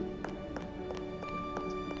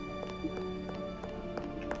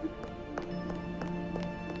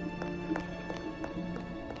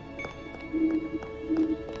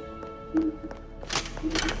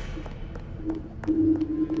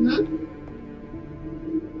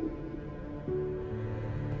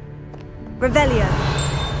 Revelio.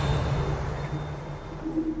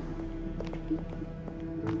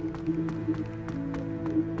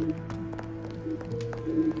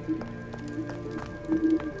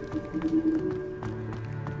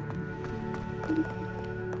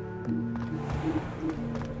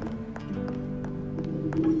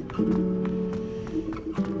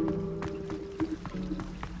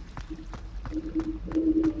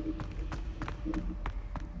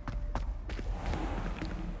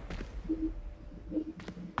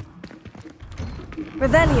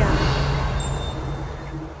 Revelio.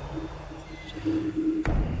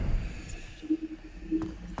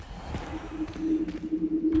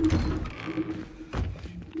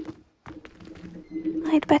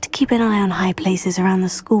 I'd better keep an eye on high places around the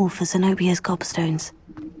school for Zenobia's gobstones.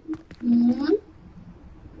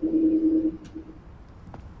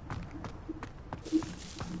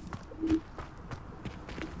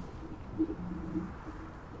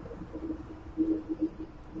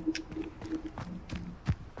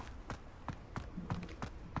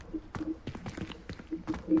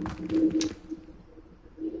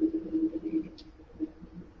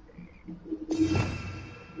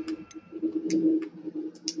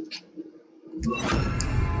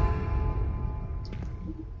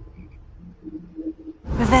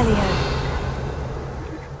 Revelio.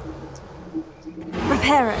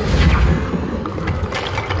 Reparo.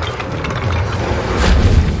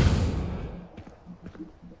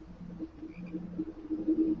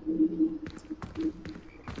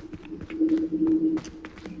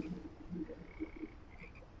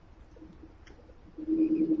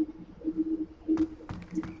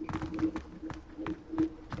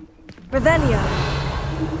 Revelio.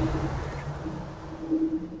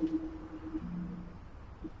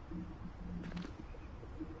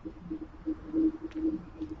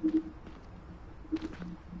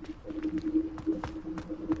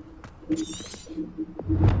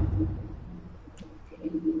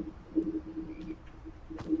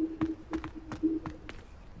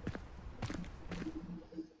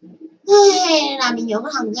 Làm nhiệm vụ của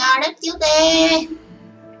thằng Gareth trước đi.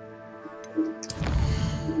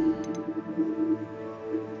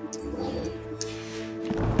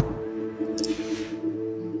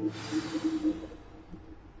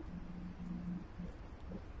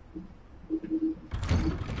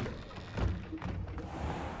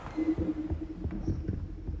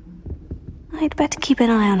 I'd better keep an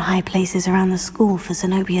eye on high places around the school for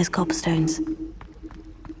Zenobia's gobstones.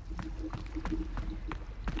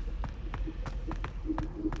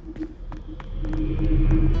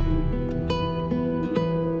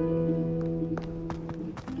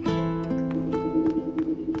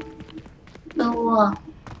 Đùa.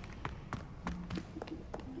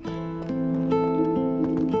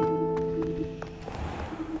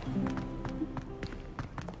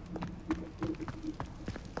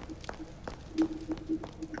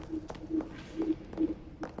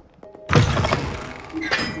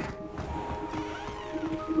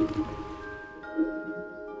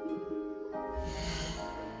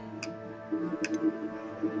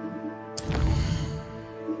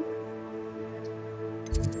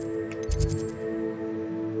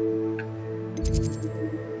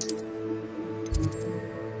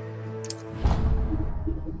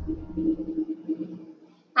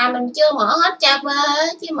 Mình chưa mở hết Java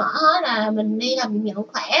chứ mở hết là mình đi làm nhiệm vụ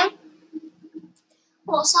khỏe.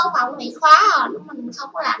 Một số phòng bị khóa rồi mình không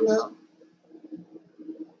có làm được.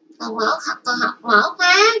 Còn mở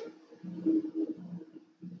khóa.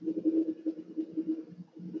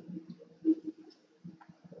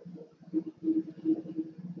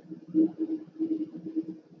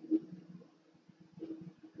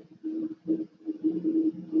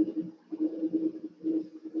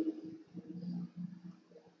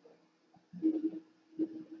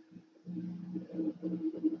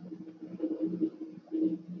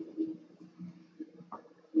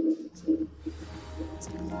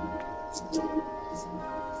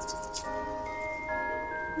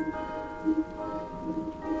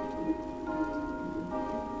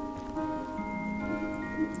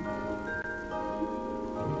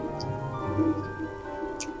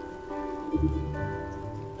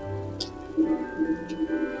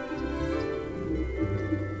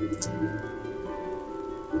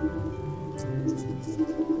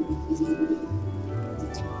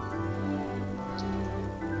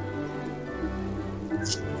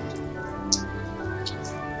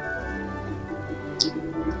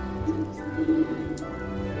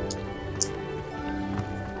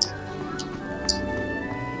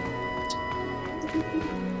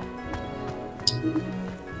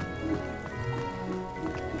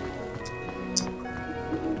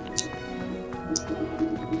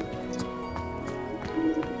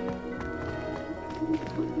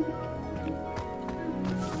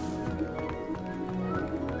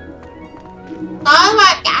 Tối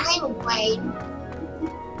qua cả thấy một quầy.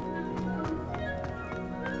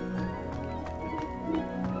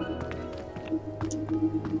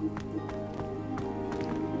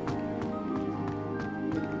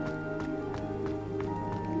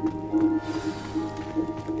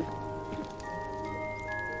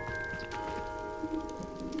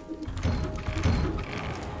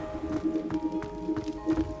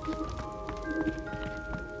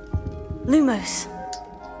 Lumos.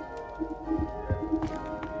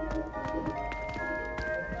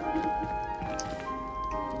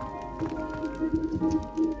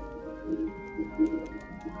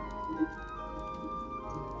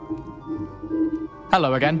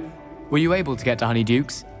 Hello again. Were you able to get to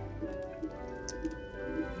Honeydukes?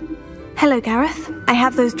 Hello, Gareth. I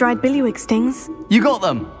have those dried billywig stings. You got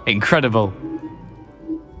them! Incredible.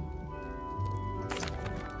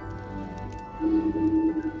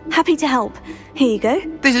 Happy to help. Here you go.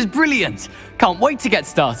 This is brilliant! Can't wait to get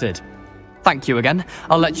started. Thank you again.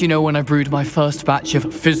 I'll let you know when I've brewed my first batch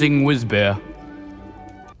of fizzing whiz beer.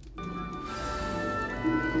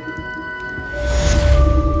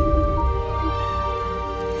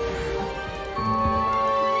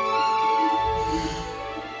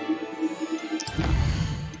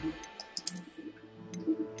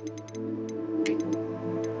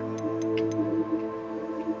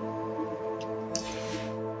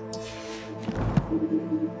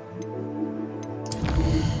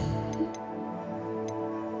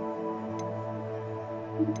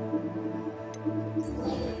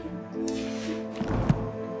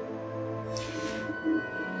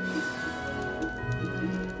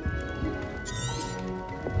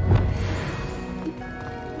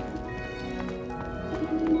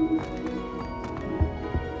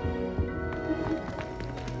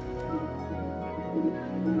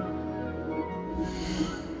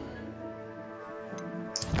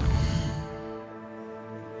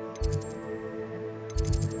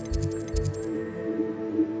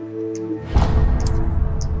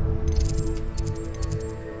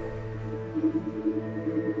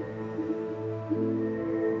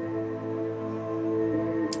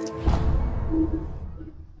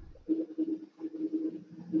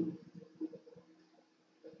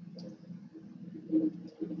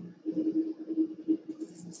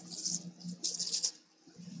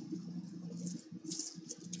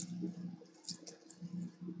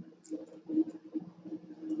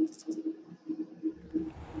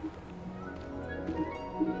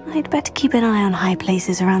 I'd better keep an eye on high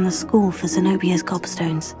places around the school for Zenobia's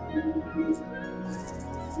gobstones.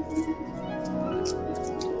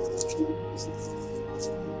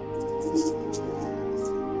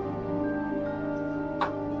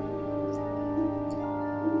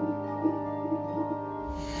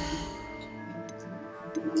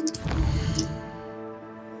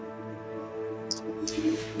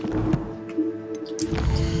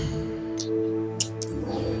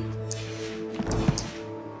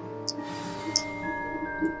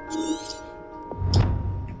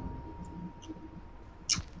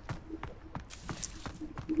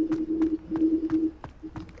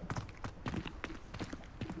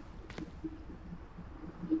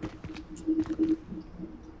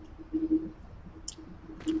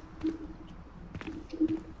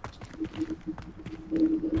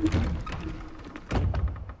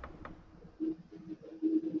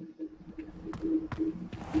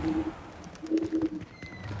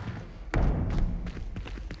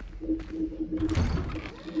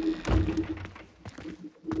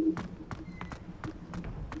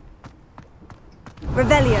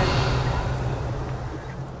 Revelio.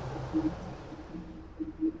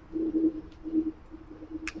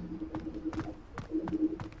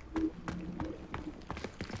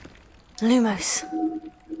 Lumos.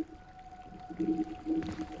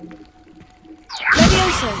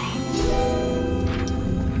 Levioso.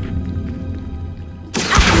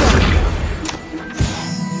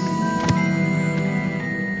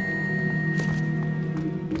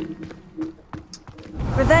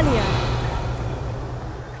 Revelio.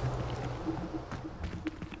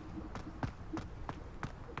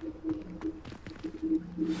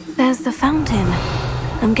 There's the fountain.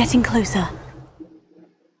 I'm getting closer.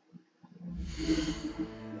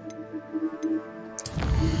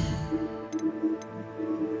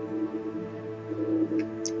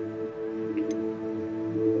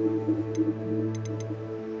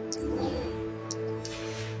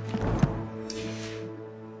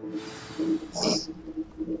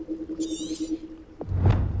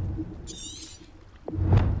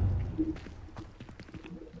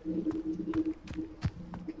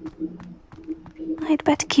 I'd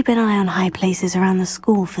better keep an eye on high places around the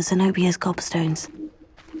school for Zenobia's gobstones.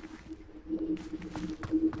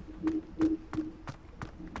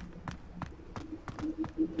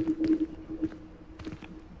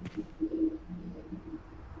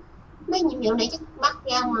 Mấy nhiệm vụ này chắc bắt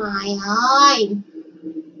ra ngoài rồi.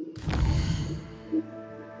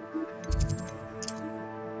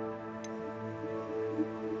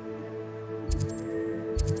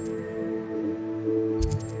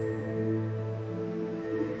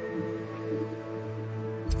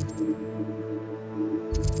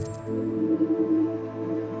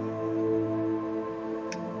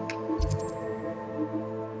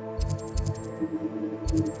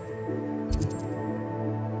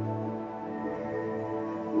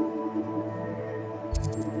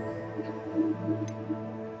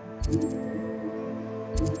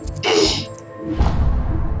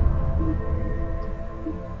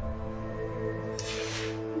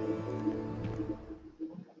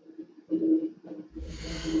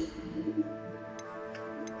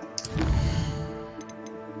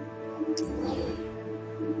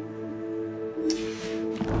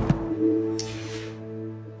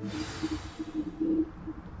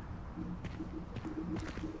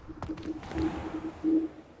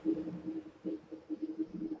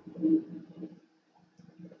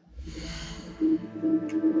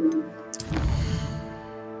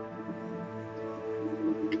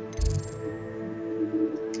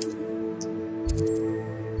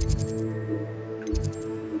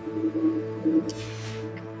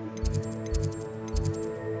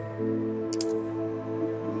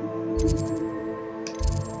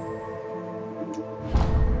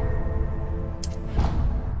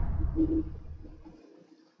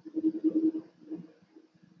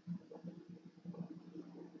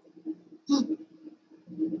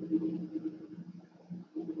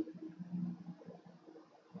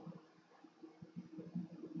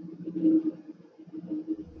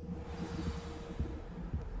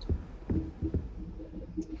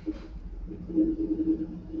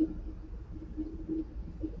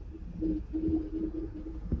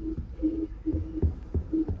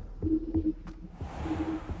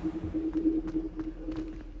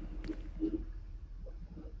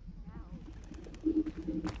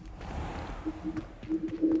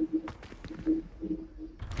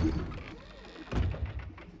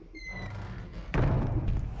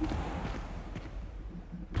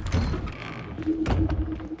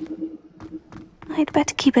 I'd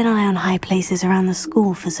better keep an eye on high places around the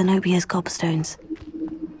school for Zenobia's gobstones.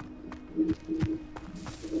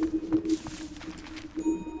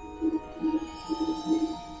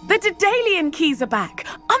 Dedalian keys are back.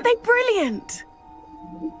 Aren't they brilliant?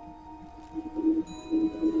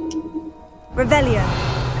 Revelio.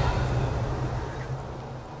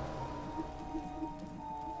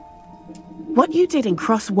 What you did in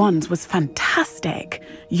Cross Wands was fantastic.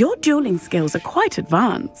 Your dueling skills are quite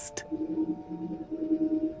advanced.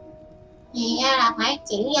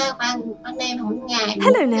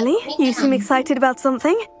 Hello, Nellie. You seem excited about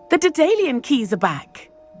something? The Dedalian keys are back.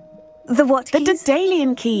 The what keys? The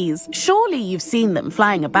Dedalian keys. Surely you've seen them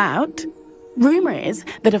flying about. Rumour is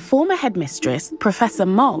that a former headmistress, Professor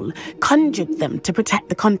Mole, conjured them to protect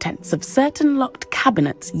the contents of certain locked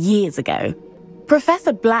cabinets years ago.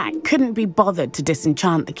 Professor Black couldn't be bothered to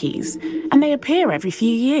disenchant the keys, and they appear every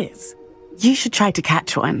few years. You should try to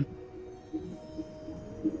catch one.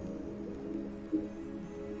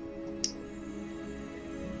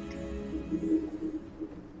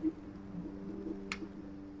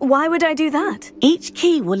 Why would I do that? Each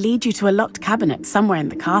key will lead you to a locked cabinet somewhere in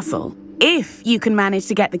the castle. If you can manage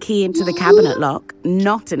to get the key into the cabinet lock,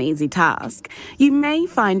 not an easy task, you may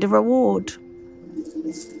find a reward.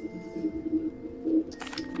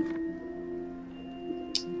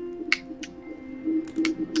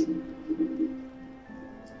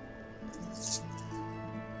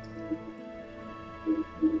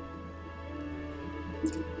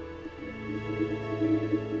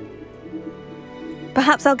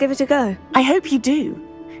 Perhaps I'll give it a go. I hope you do.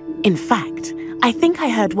 In fact, I think I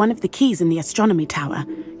heard one of the keys in the astronomy tower.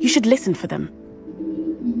 You should listen for them.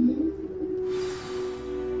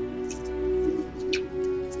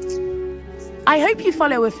 I hope you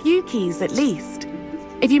follow a few keys at least.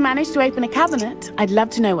 If you manage to open a cabinet, I'd love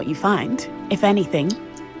to know what you find, if anything.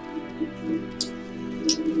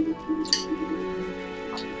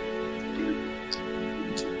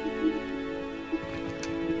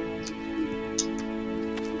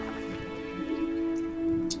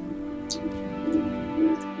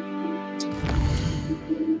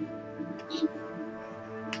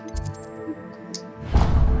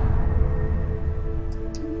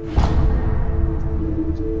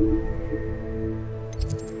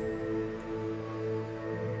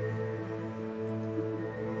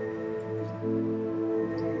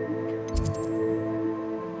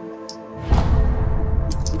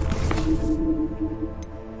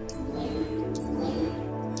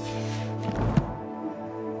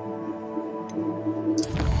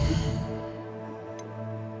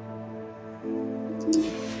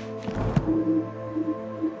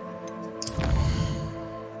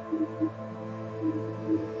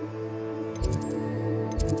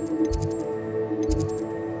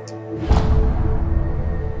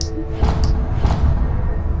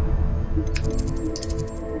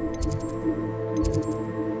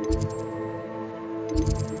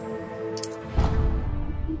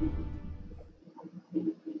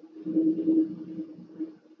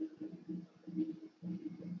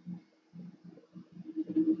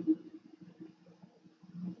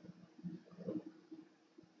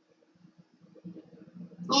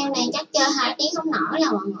 Game này chắc chơi 2 tiếng không nổi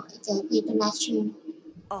là mọi người, trừ khi tôi livestream.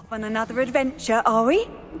 Off on another adventure, are we?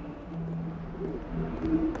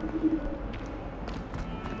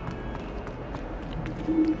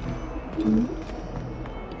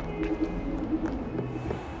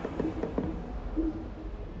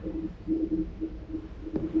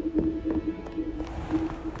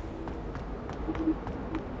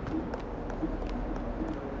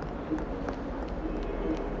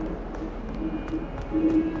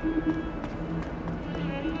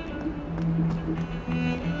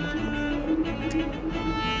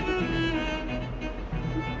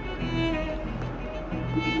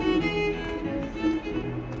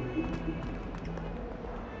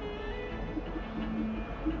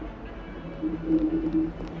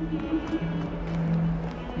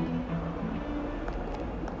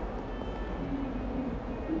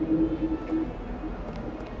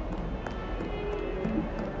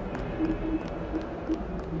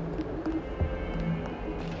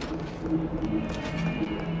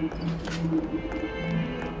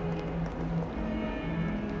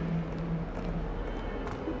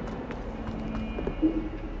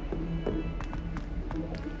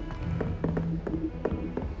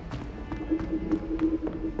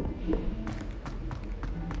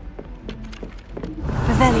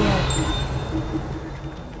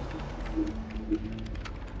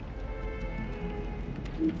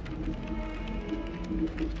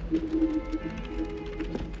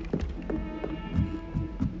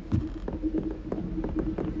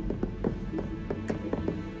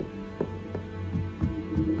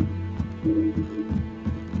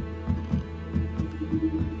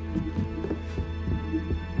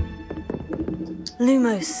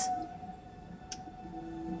 Lumos.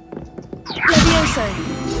 so.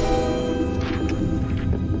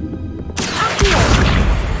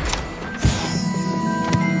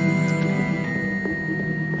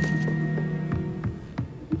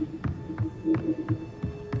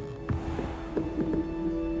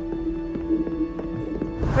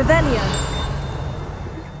 Revelio.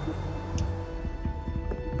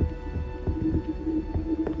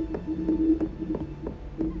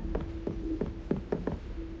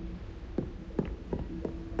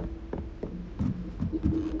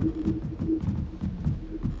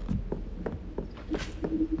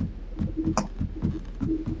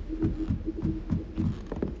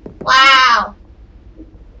 Wow.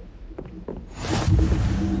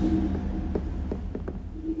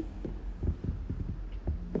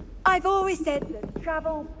 I've always said that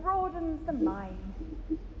travel broadens the mind.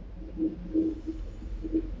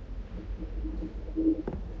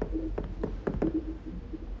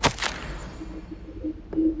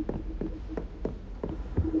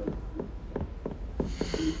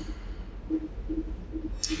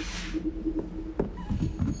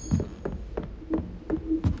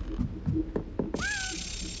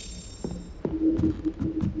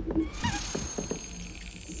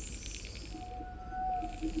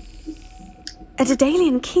 A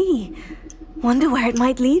Daedalian key. Wonder where it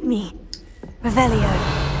might lead me. Revelio.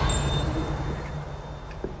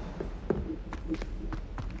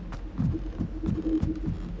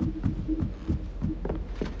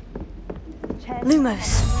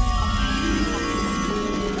 Lumos.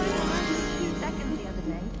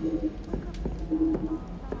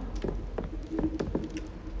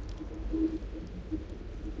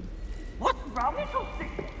 What's wrong with all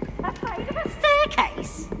this? Afraid of a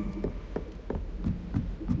staircase?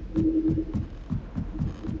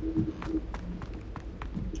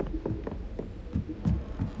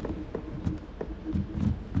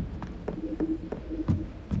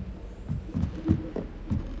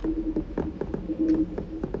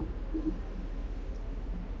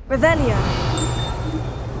 Revelio.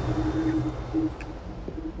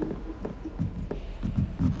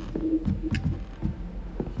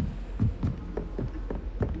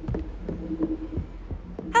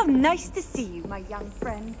 How nice to see you, my young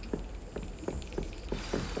friend.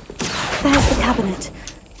 There's the cabinet.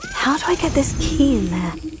 How do I get this key in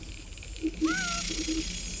there?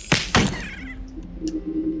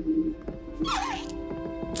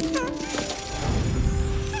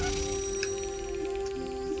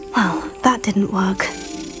 Well, that didn't work.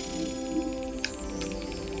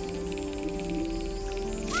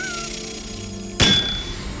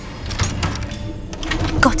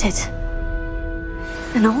 Got it.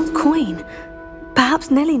 An old coin.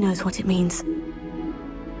 Perhaps Nellie knows what it means.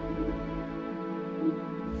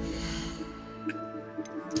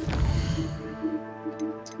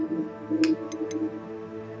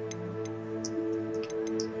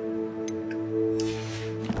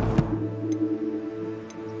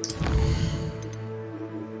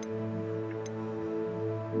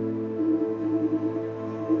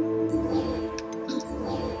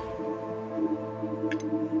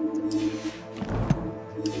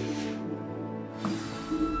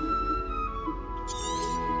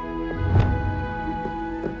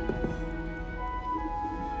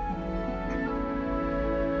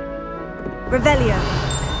 Revelio.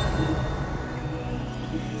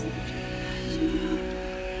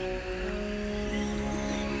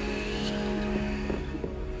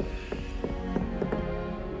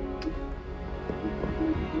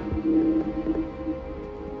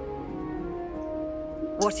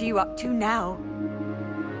 What are you up to now?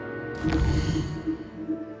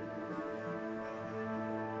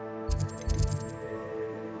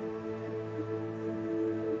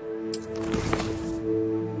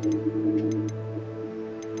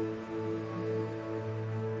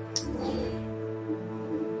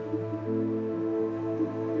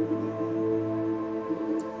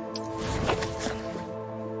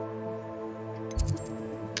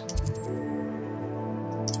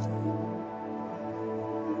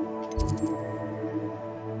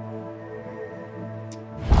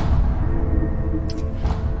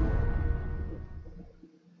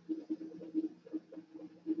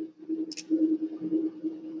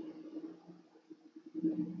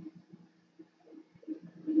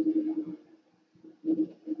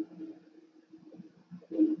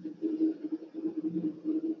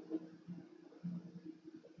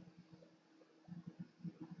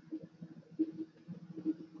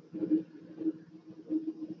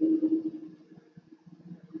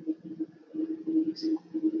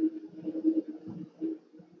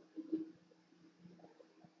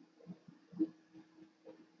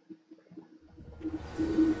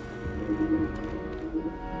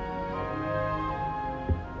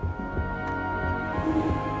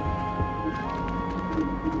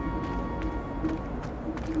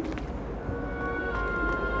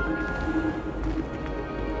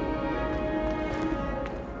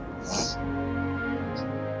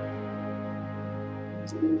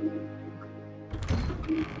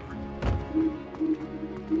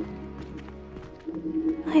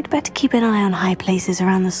 I'd better keep an eye on high places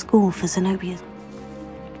around the school for Zenobia's.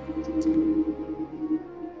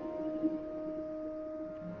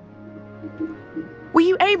 Were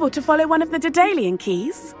you able to follow one of the Daedalian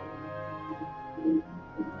keys?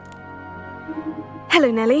 Hello,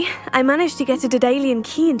 Nellie. I managed to get a Daedalian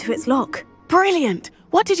key into its lock. Brilliant!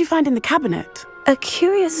 What did you find in the cabinet? A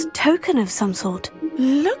curious token of some sort.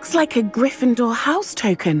 Looks like a Gryffindor house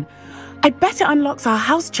token. I bet it unlocks our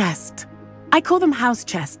house chest. I call them house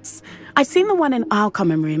chests. I've seen the one in our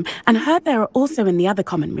common room and heard there are also in the other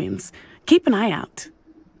common rooms. Keep an eye out.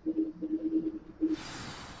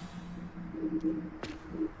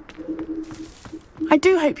 I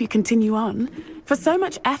do hope you continue on. For so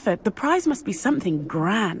much effort, the prize must be something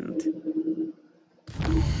grand.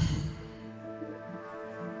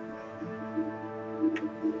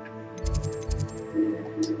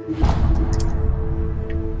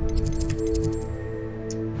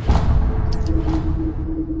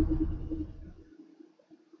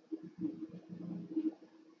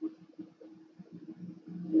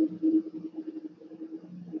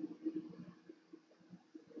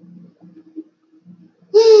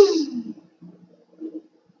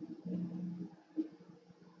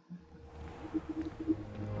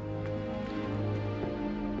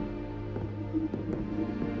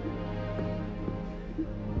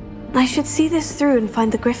 I should see this through and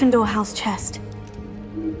find the Gryffindor house chest.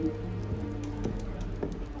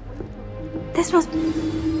 This must...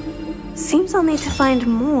 Seems I'll need to find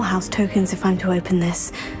more house tokens if I'm to open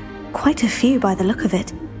this. Quite a few by the look of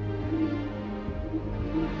it.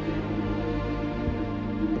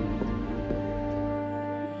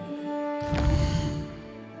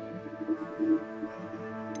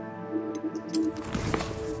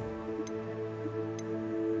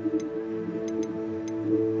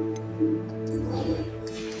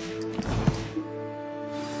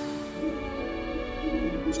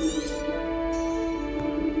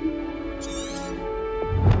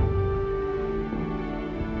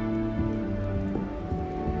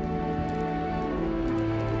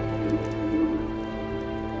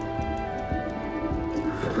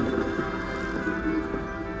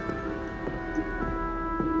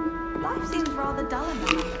 Seems rather dull in the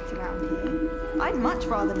hamlets around here. I'd much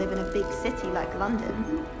rather live in a big city like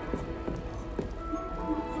London.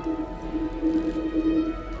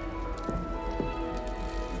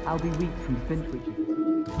 I'll be weak from Finchwich.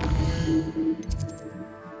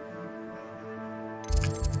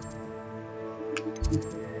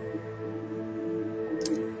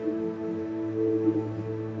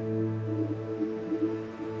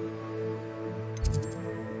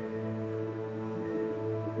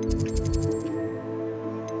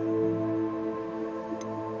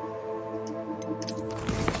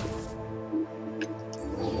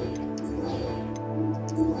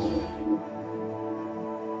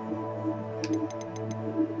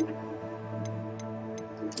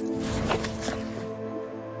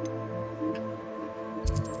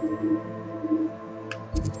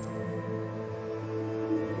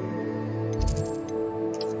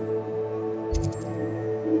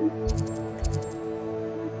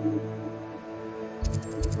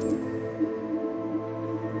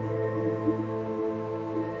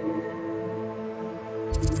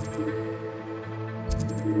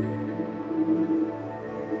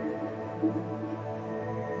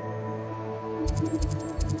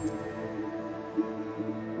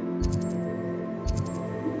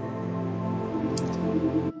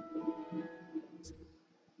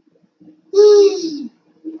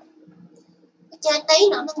 Chơi tí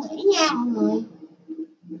nữa nó nghỉ nha mọi người.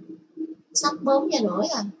 Sắp 4 giờ rưỡi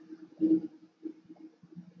rồi.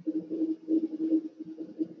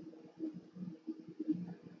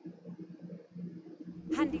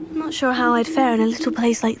 I'm not sure how I'd fare in a little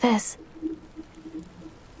place like this.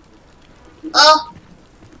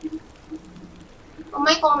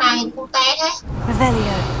 Mấy con này con té thế.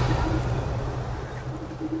 Revelio.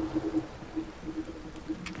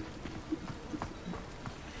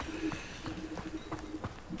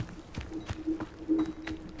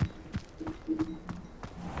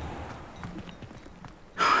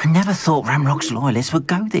 I never thought Ramrock's loyalists would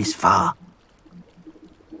go this far.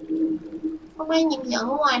 Có mấy nhiệm vụ ở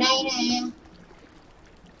ngoài đây nè.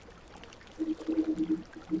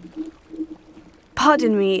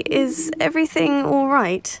 Pardon me, is everything all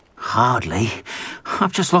right? Hardly.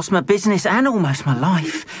 I've just lost my business and almost my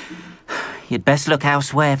life. You'd best look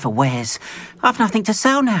elsewhere for wares. I've nothing to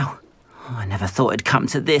sell now. I never thought it'd come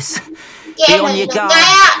to this. Be on your guard.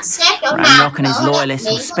 Ramrock and his loyalists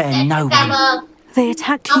will spare no one. They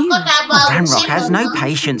attacked Không you. có travel Ranrock has no nữa.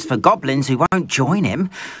 patience for goblins who won't join him.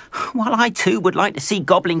 While I too would like to see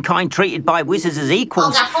goblin kind treated by wizards as Còn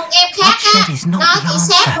equals, gặp con em khác á, bloodshed is not nó the chỉ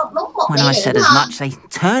xét answer. một đúng một When địa I điểm said as thôi. much, they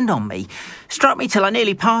turned on me, struck me till I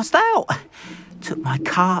nearly passed out. Took my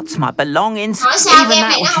carts, my belongings, Hỏi sao even game that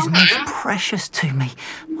này nó which is không most nặng? precious to me,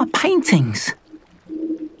 my paintings.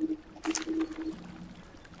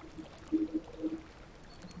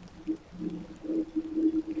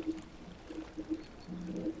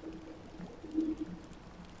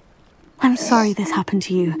 I'm sorry this happened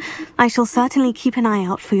to you. I shall certainly keep an eye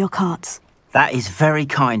out for your carts. That is very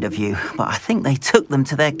kind of you, but I think they took them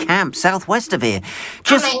to their camp southwest of here,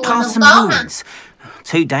 just past some ruins.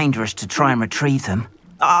 Too dangerous to try and retrieve them.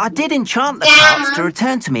 I did enchant the carts to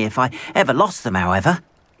return to me if I ever lost them, however.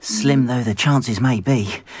 Slim though the chances may be,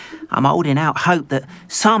 I'm holding out hope that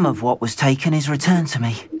some of what was taken is returned to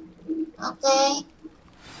me. Ok.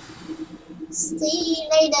 See you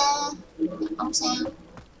later. Không sao.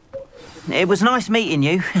 It was nice meeting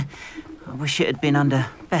you. I wish it had been under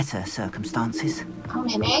better circumstances. Ông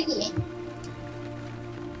này bé gì vậy?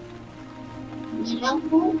 15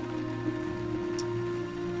 phút.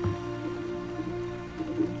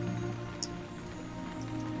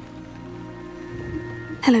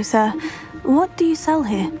 Hello, sir. What do you sell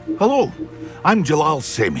here? Hello, I'm Jalal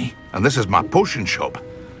Semi, and this is my potion shop.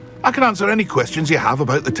 I can answer any questions you have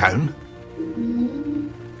about the town.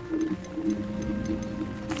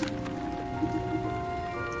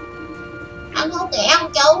 Anh không kể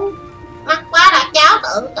ông chú. Mắc quá là cháu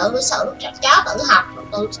tự sự, cháu tự học,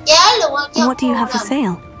 tự chế luôn á. What do you have for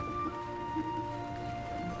sale?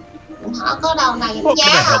 Họ có đầu này What can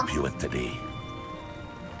I giá help không? you with today?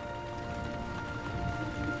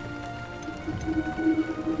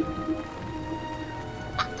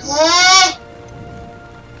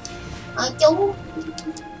 Thế chú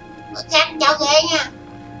khác cháu ghế nha.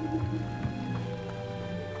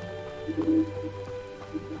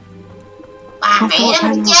 Bà mẹ nó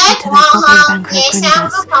không chế ngon hơn. Vậy sao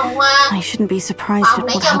nó phòng I shouldn't be surprised at phòng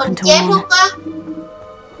để what cho mình happened to chế Mona. thuốc á.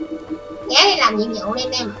 Ghé đi làm nhiệm vụ đi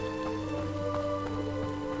em.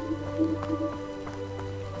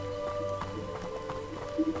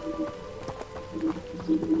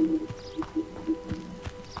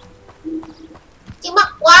 Chứ mắc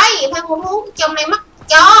quá gì phải muốn trong này mắc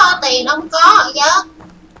chó tiền không có rồi chứ.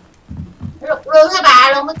 Lục lương hay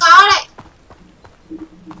bà luôn mới có đấy.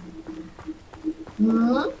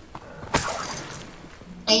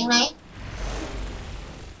 Tiền này.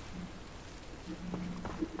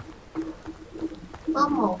 Có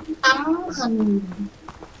một tấm hình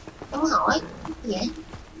dấu hỏi gì vậy?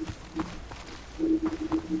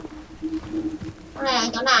 Cái này là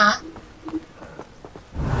chỗ nào ạ?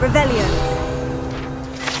 Revelio.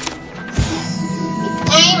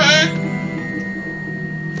 Ngay mà.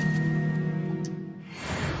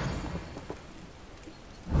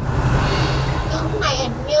 Chỗ này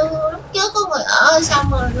hình như lúc trước có người ở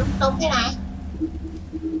xong rồi lung tung cái này.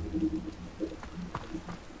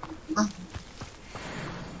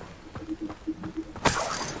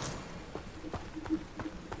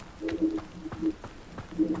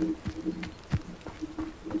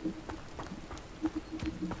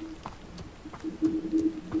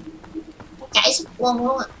 Chạy sụp quân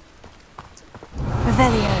luôn ạ.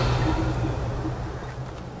 Revelio.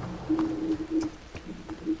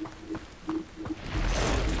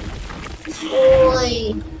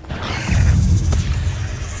 Ui.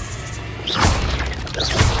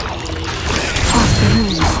 Past the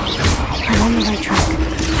ruins. I'm on the right track.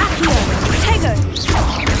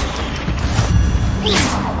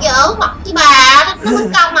 Dở mặt với bà, nó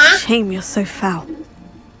tấn công hả? Shame you're so foul.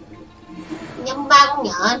 Nhâm ba con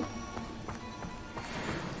nhện.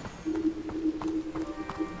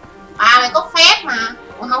 Bà mày có phép mà.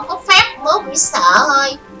 Còn không có phép mốt bị sợ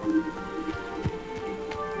thôi.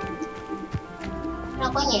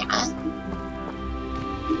 Đâu có nhạc.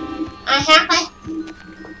 Ai hát đấy?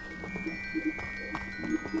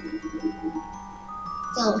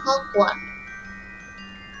 Trường Hogwarts.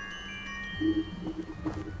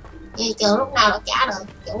 Vậy trường lúc nào là trả được.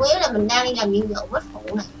 Chủ yếu là mình đang đi làm nhiệm vụ bích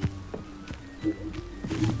phụ này.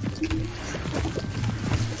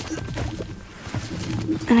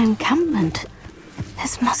 An encampment.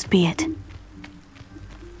 This must be it.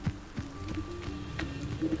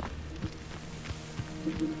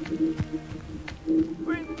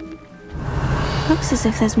 Looks as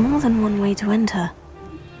if there's more than one way to enter.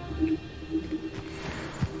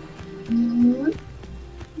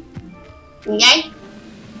 Vậy?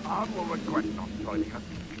 Will regret not joining us.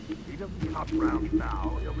 He doesn't come round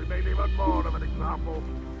now. He'll be made even more of an example.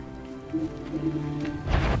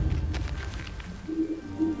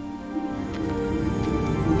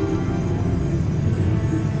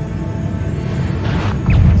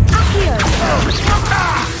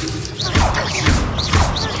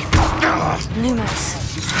 Lumos.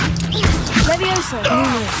 Levioso.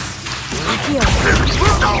 Lumos. Accio.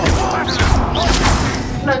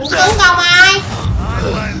 Đừng tấn công ai.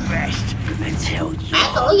 Mã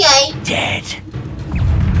tuổi gì?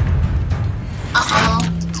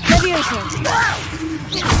 Levioso.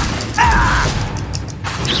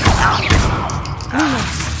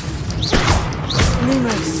 Lumos.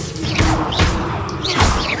 Lumos.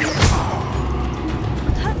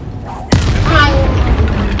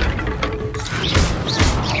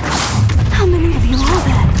 How many of you are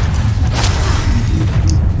there?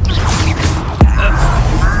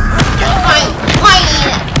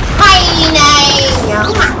 Mày này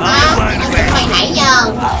nhỡ mặt á. Mày nãy giờ.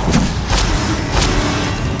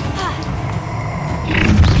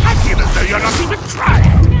 I feel as though you're not even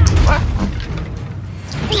trying. What?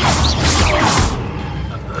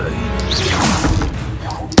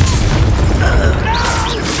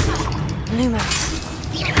 Lumos.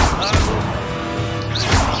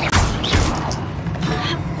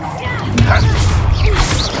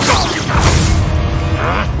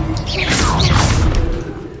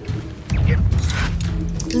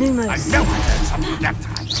 Lumos. I know I heard something that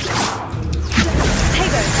time.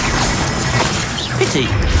 Pity,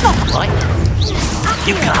 not quite.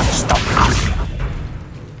 You can't stop us.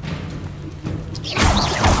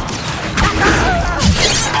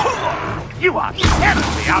 You are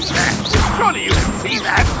terribly out there. Surely you can see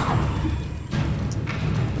that.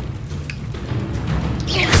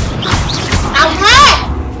 Đồng thế.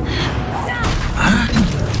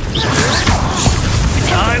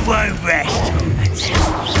 I won't rest until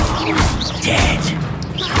you're dead.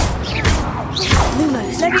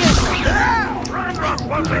 Lumos. Levioso.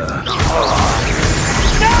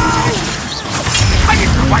 No! I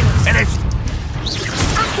didn't quite finish.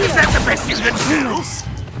 Is that the best you can do?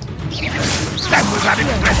 That was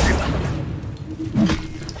unimpressive.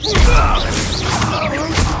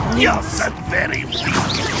 You're so very weak.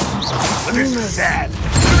 But this is sad.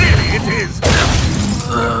 Really, it is.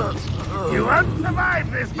 You won't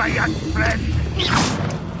survive this, my young friend.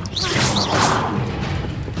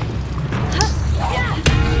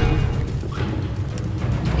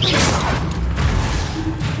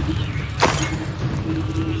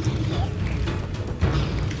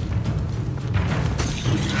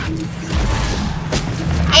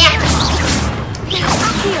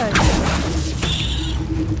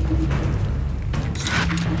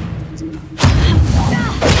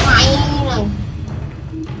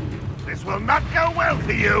 This will not go well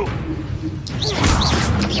for you.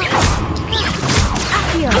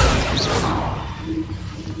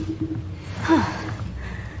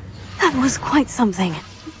 That was quite something.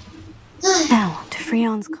 Now to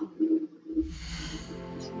Freon's call.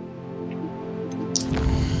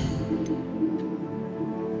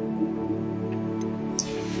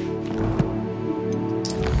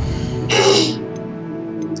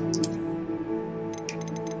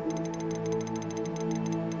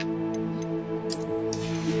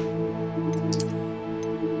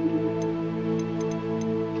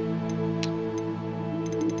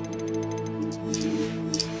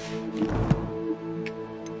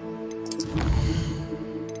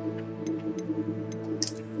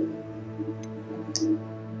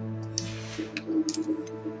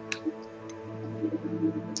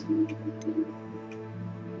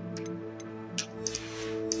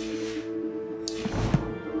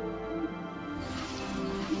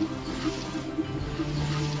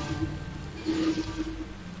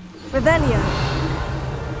 Revelio.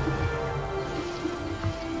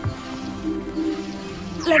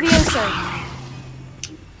 Levioso.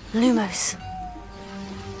 Lumos.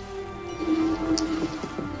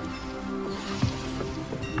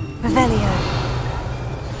 Revelio.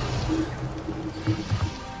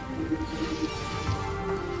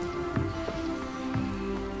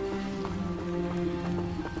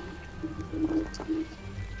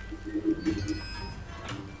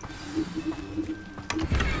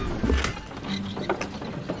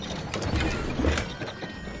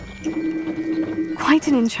 Quite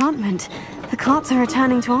an enchantment. The carts are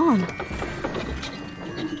returning to Arn.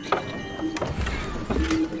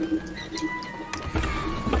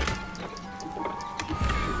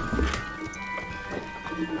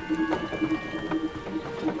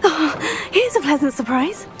 Oh, here's a pleasant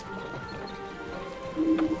surprise.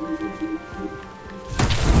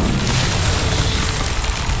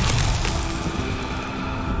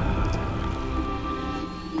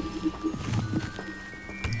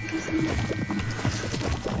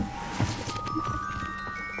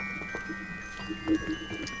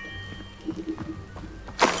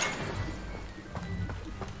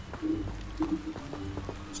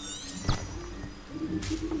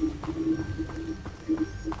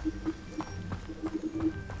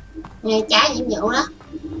 Nè, trả nhiệm vụ đó.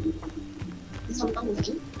 Xong tao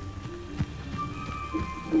nghĩ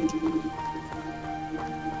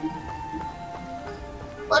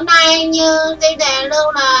bữa nay như tiêu đề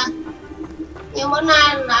luôn là, như bữa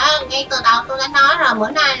nay đã ngay từ đầu tôi đã nói rồi,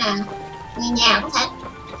 bữa nay là người nhà có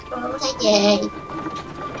thể về.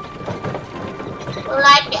 Tôi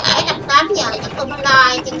live trễ tầm 8 giờ chắc tôi mới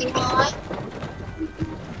live cho người mới.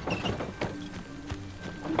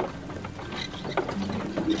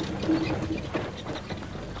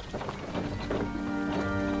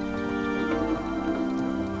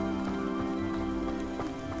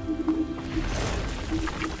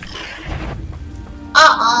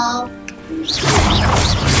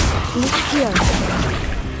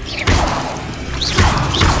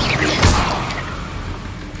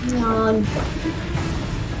 Nhờn.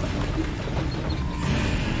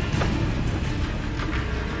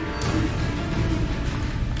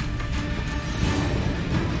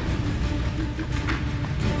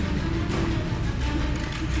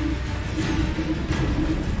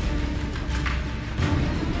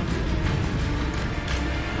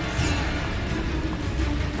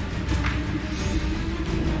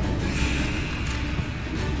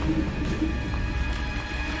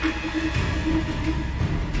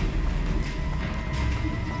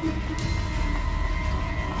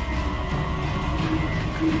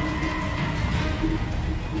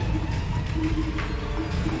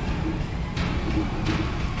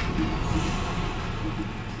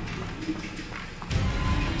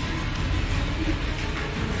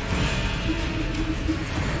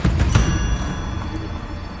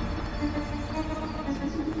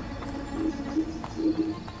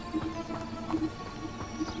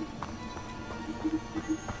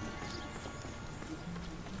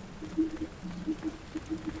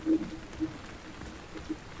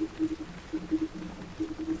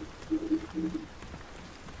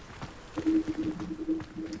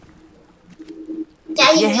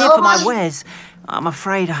 You're here for my wares. I'm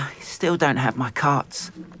afraid I still don't have my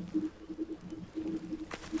carts.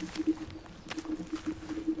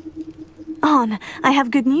 Arn, I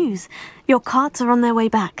have good news. Your carts are on their way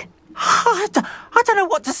back. I don't know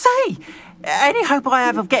what to say. Any hope I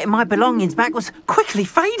have of getting my belongings back was quickly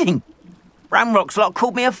fading. Ramrock's lot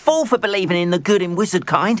called me a fool for believing in the good in wizard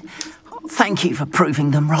kind. Thank you for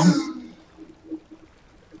proving them wrong.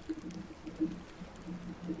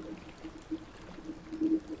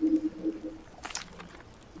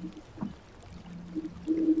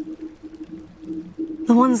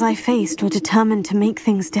 The ones I faced were determined to make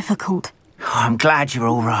things difficult. Oh, I'm glad you're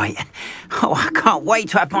all right. Oh, I can't wait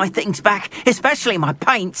to have my things back, especially my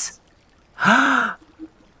paints.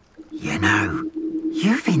 You know,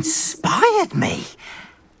 you've inspired me.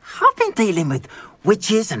 I've been dealing with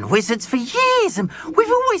witches and wizards for years, and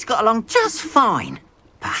we've always got along just fine.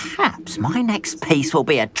 Perhaps my next piece will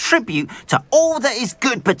be a tribute to all that is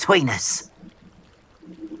good between us.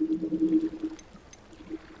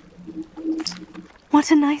 What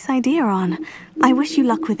a nice idea, Arn. I wish you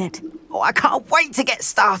luck with it. Oh, I can't wait to get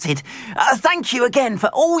started. Thank you again for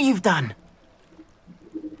all you've done.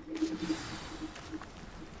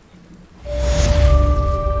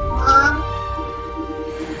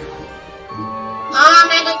 Hôm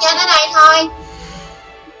nay tôi chơi tới đây thôi.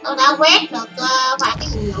 Tôi đã quét được vài cái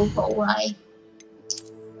nhiệm vụ phụ rồi.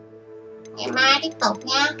 Ngày mai tiếp tục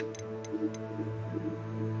nha.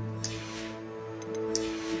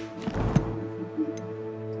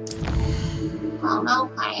 Còn đâu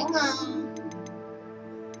khoảng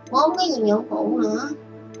 4 cái nhiệm vụ phụ nữa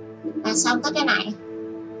là xong tới cái này.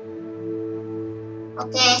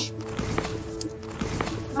 Ok,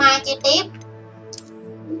 mai chơi tiếp.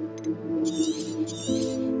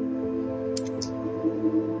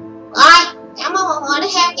 Rồi, cảm ơn mọi người đã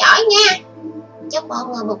theo dõi nha. Chúc mọi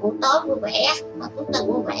người một buổi tối vui vẻ và cuối tuần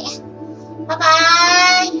vui vẻ. Bye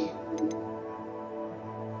bye.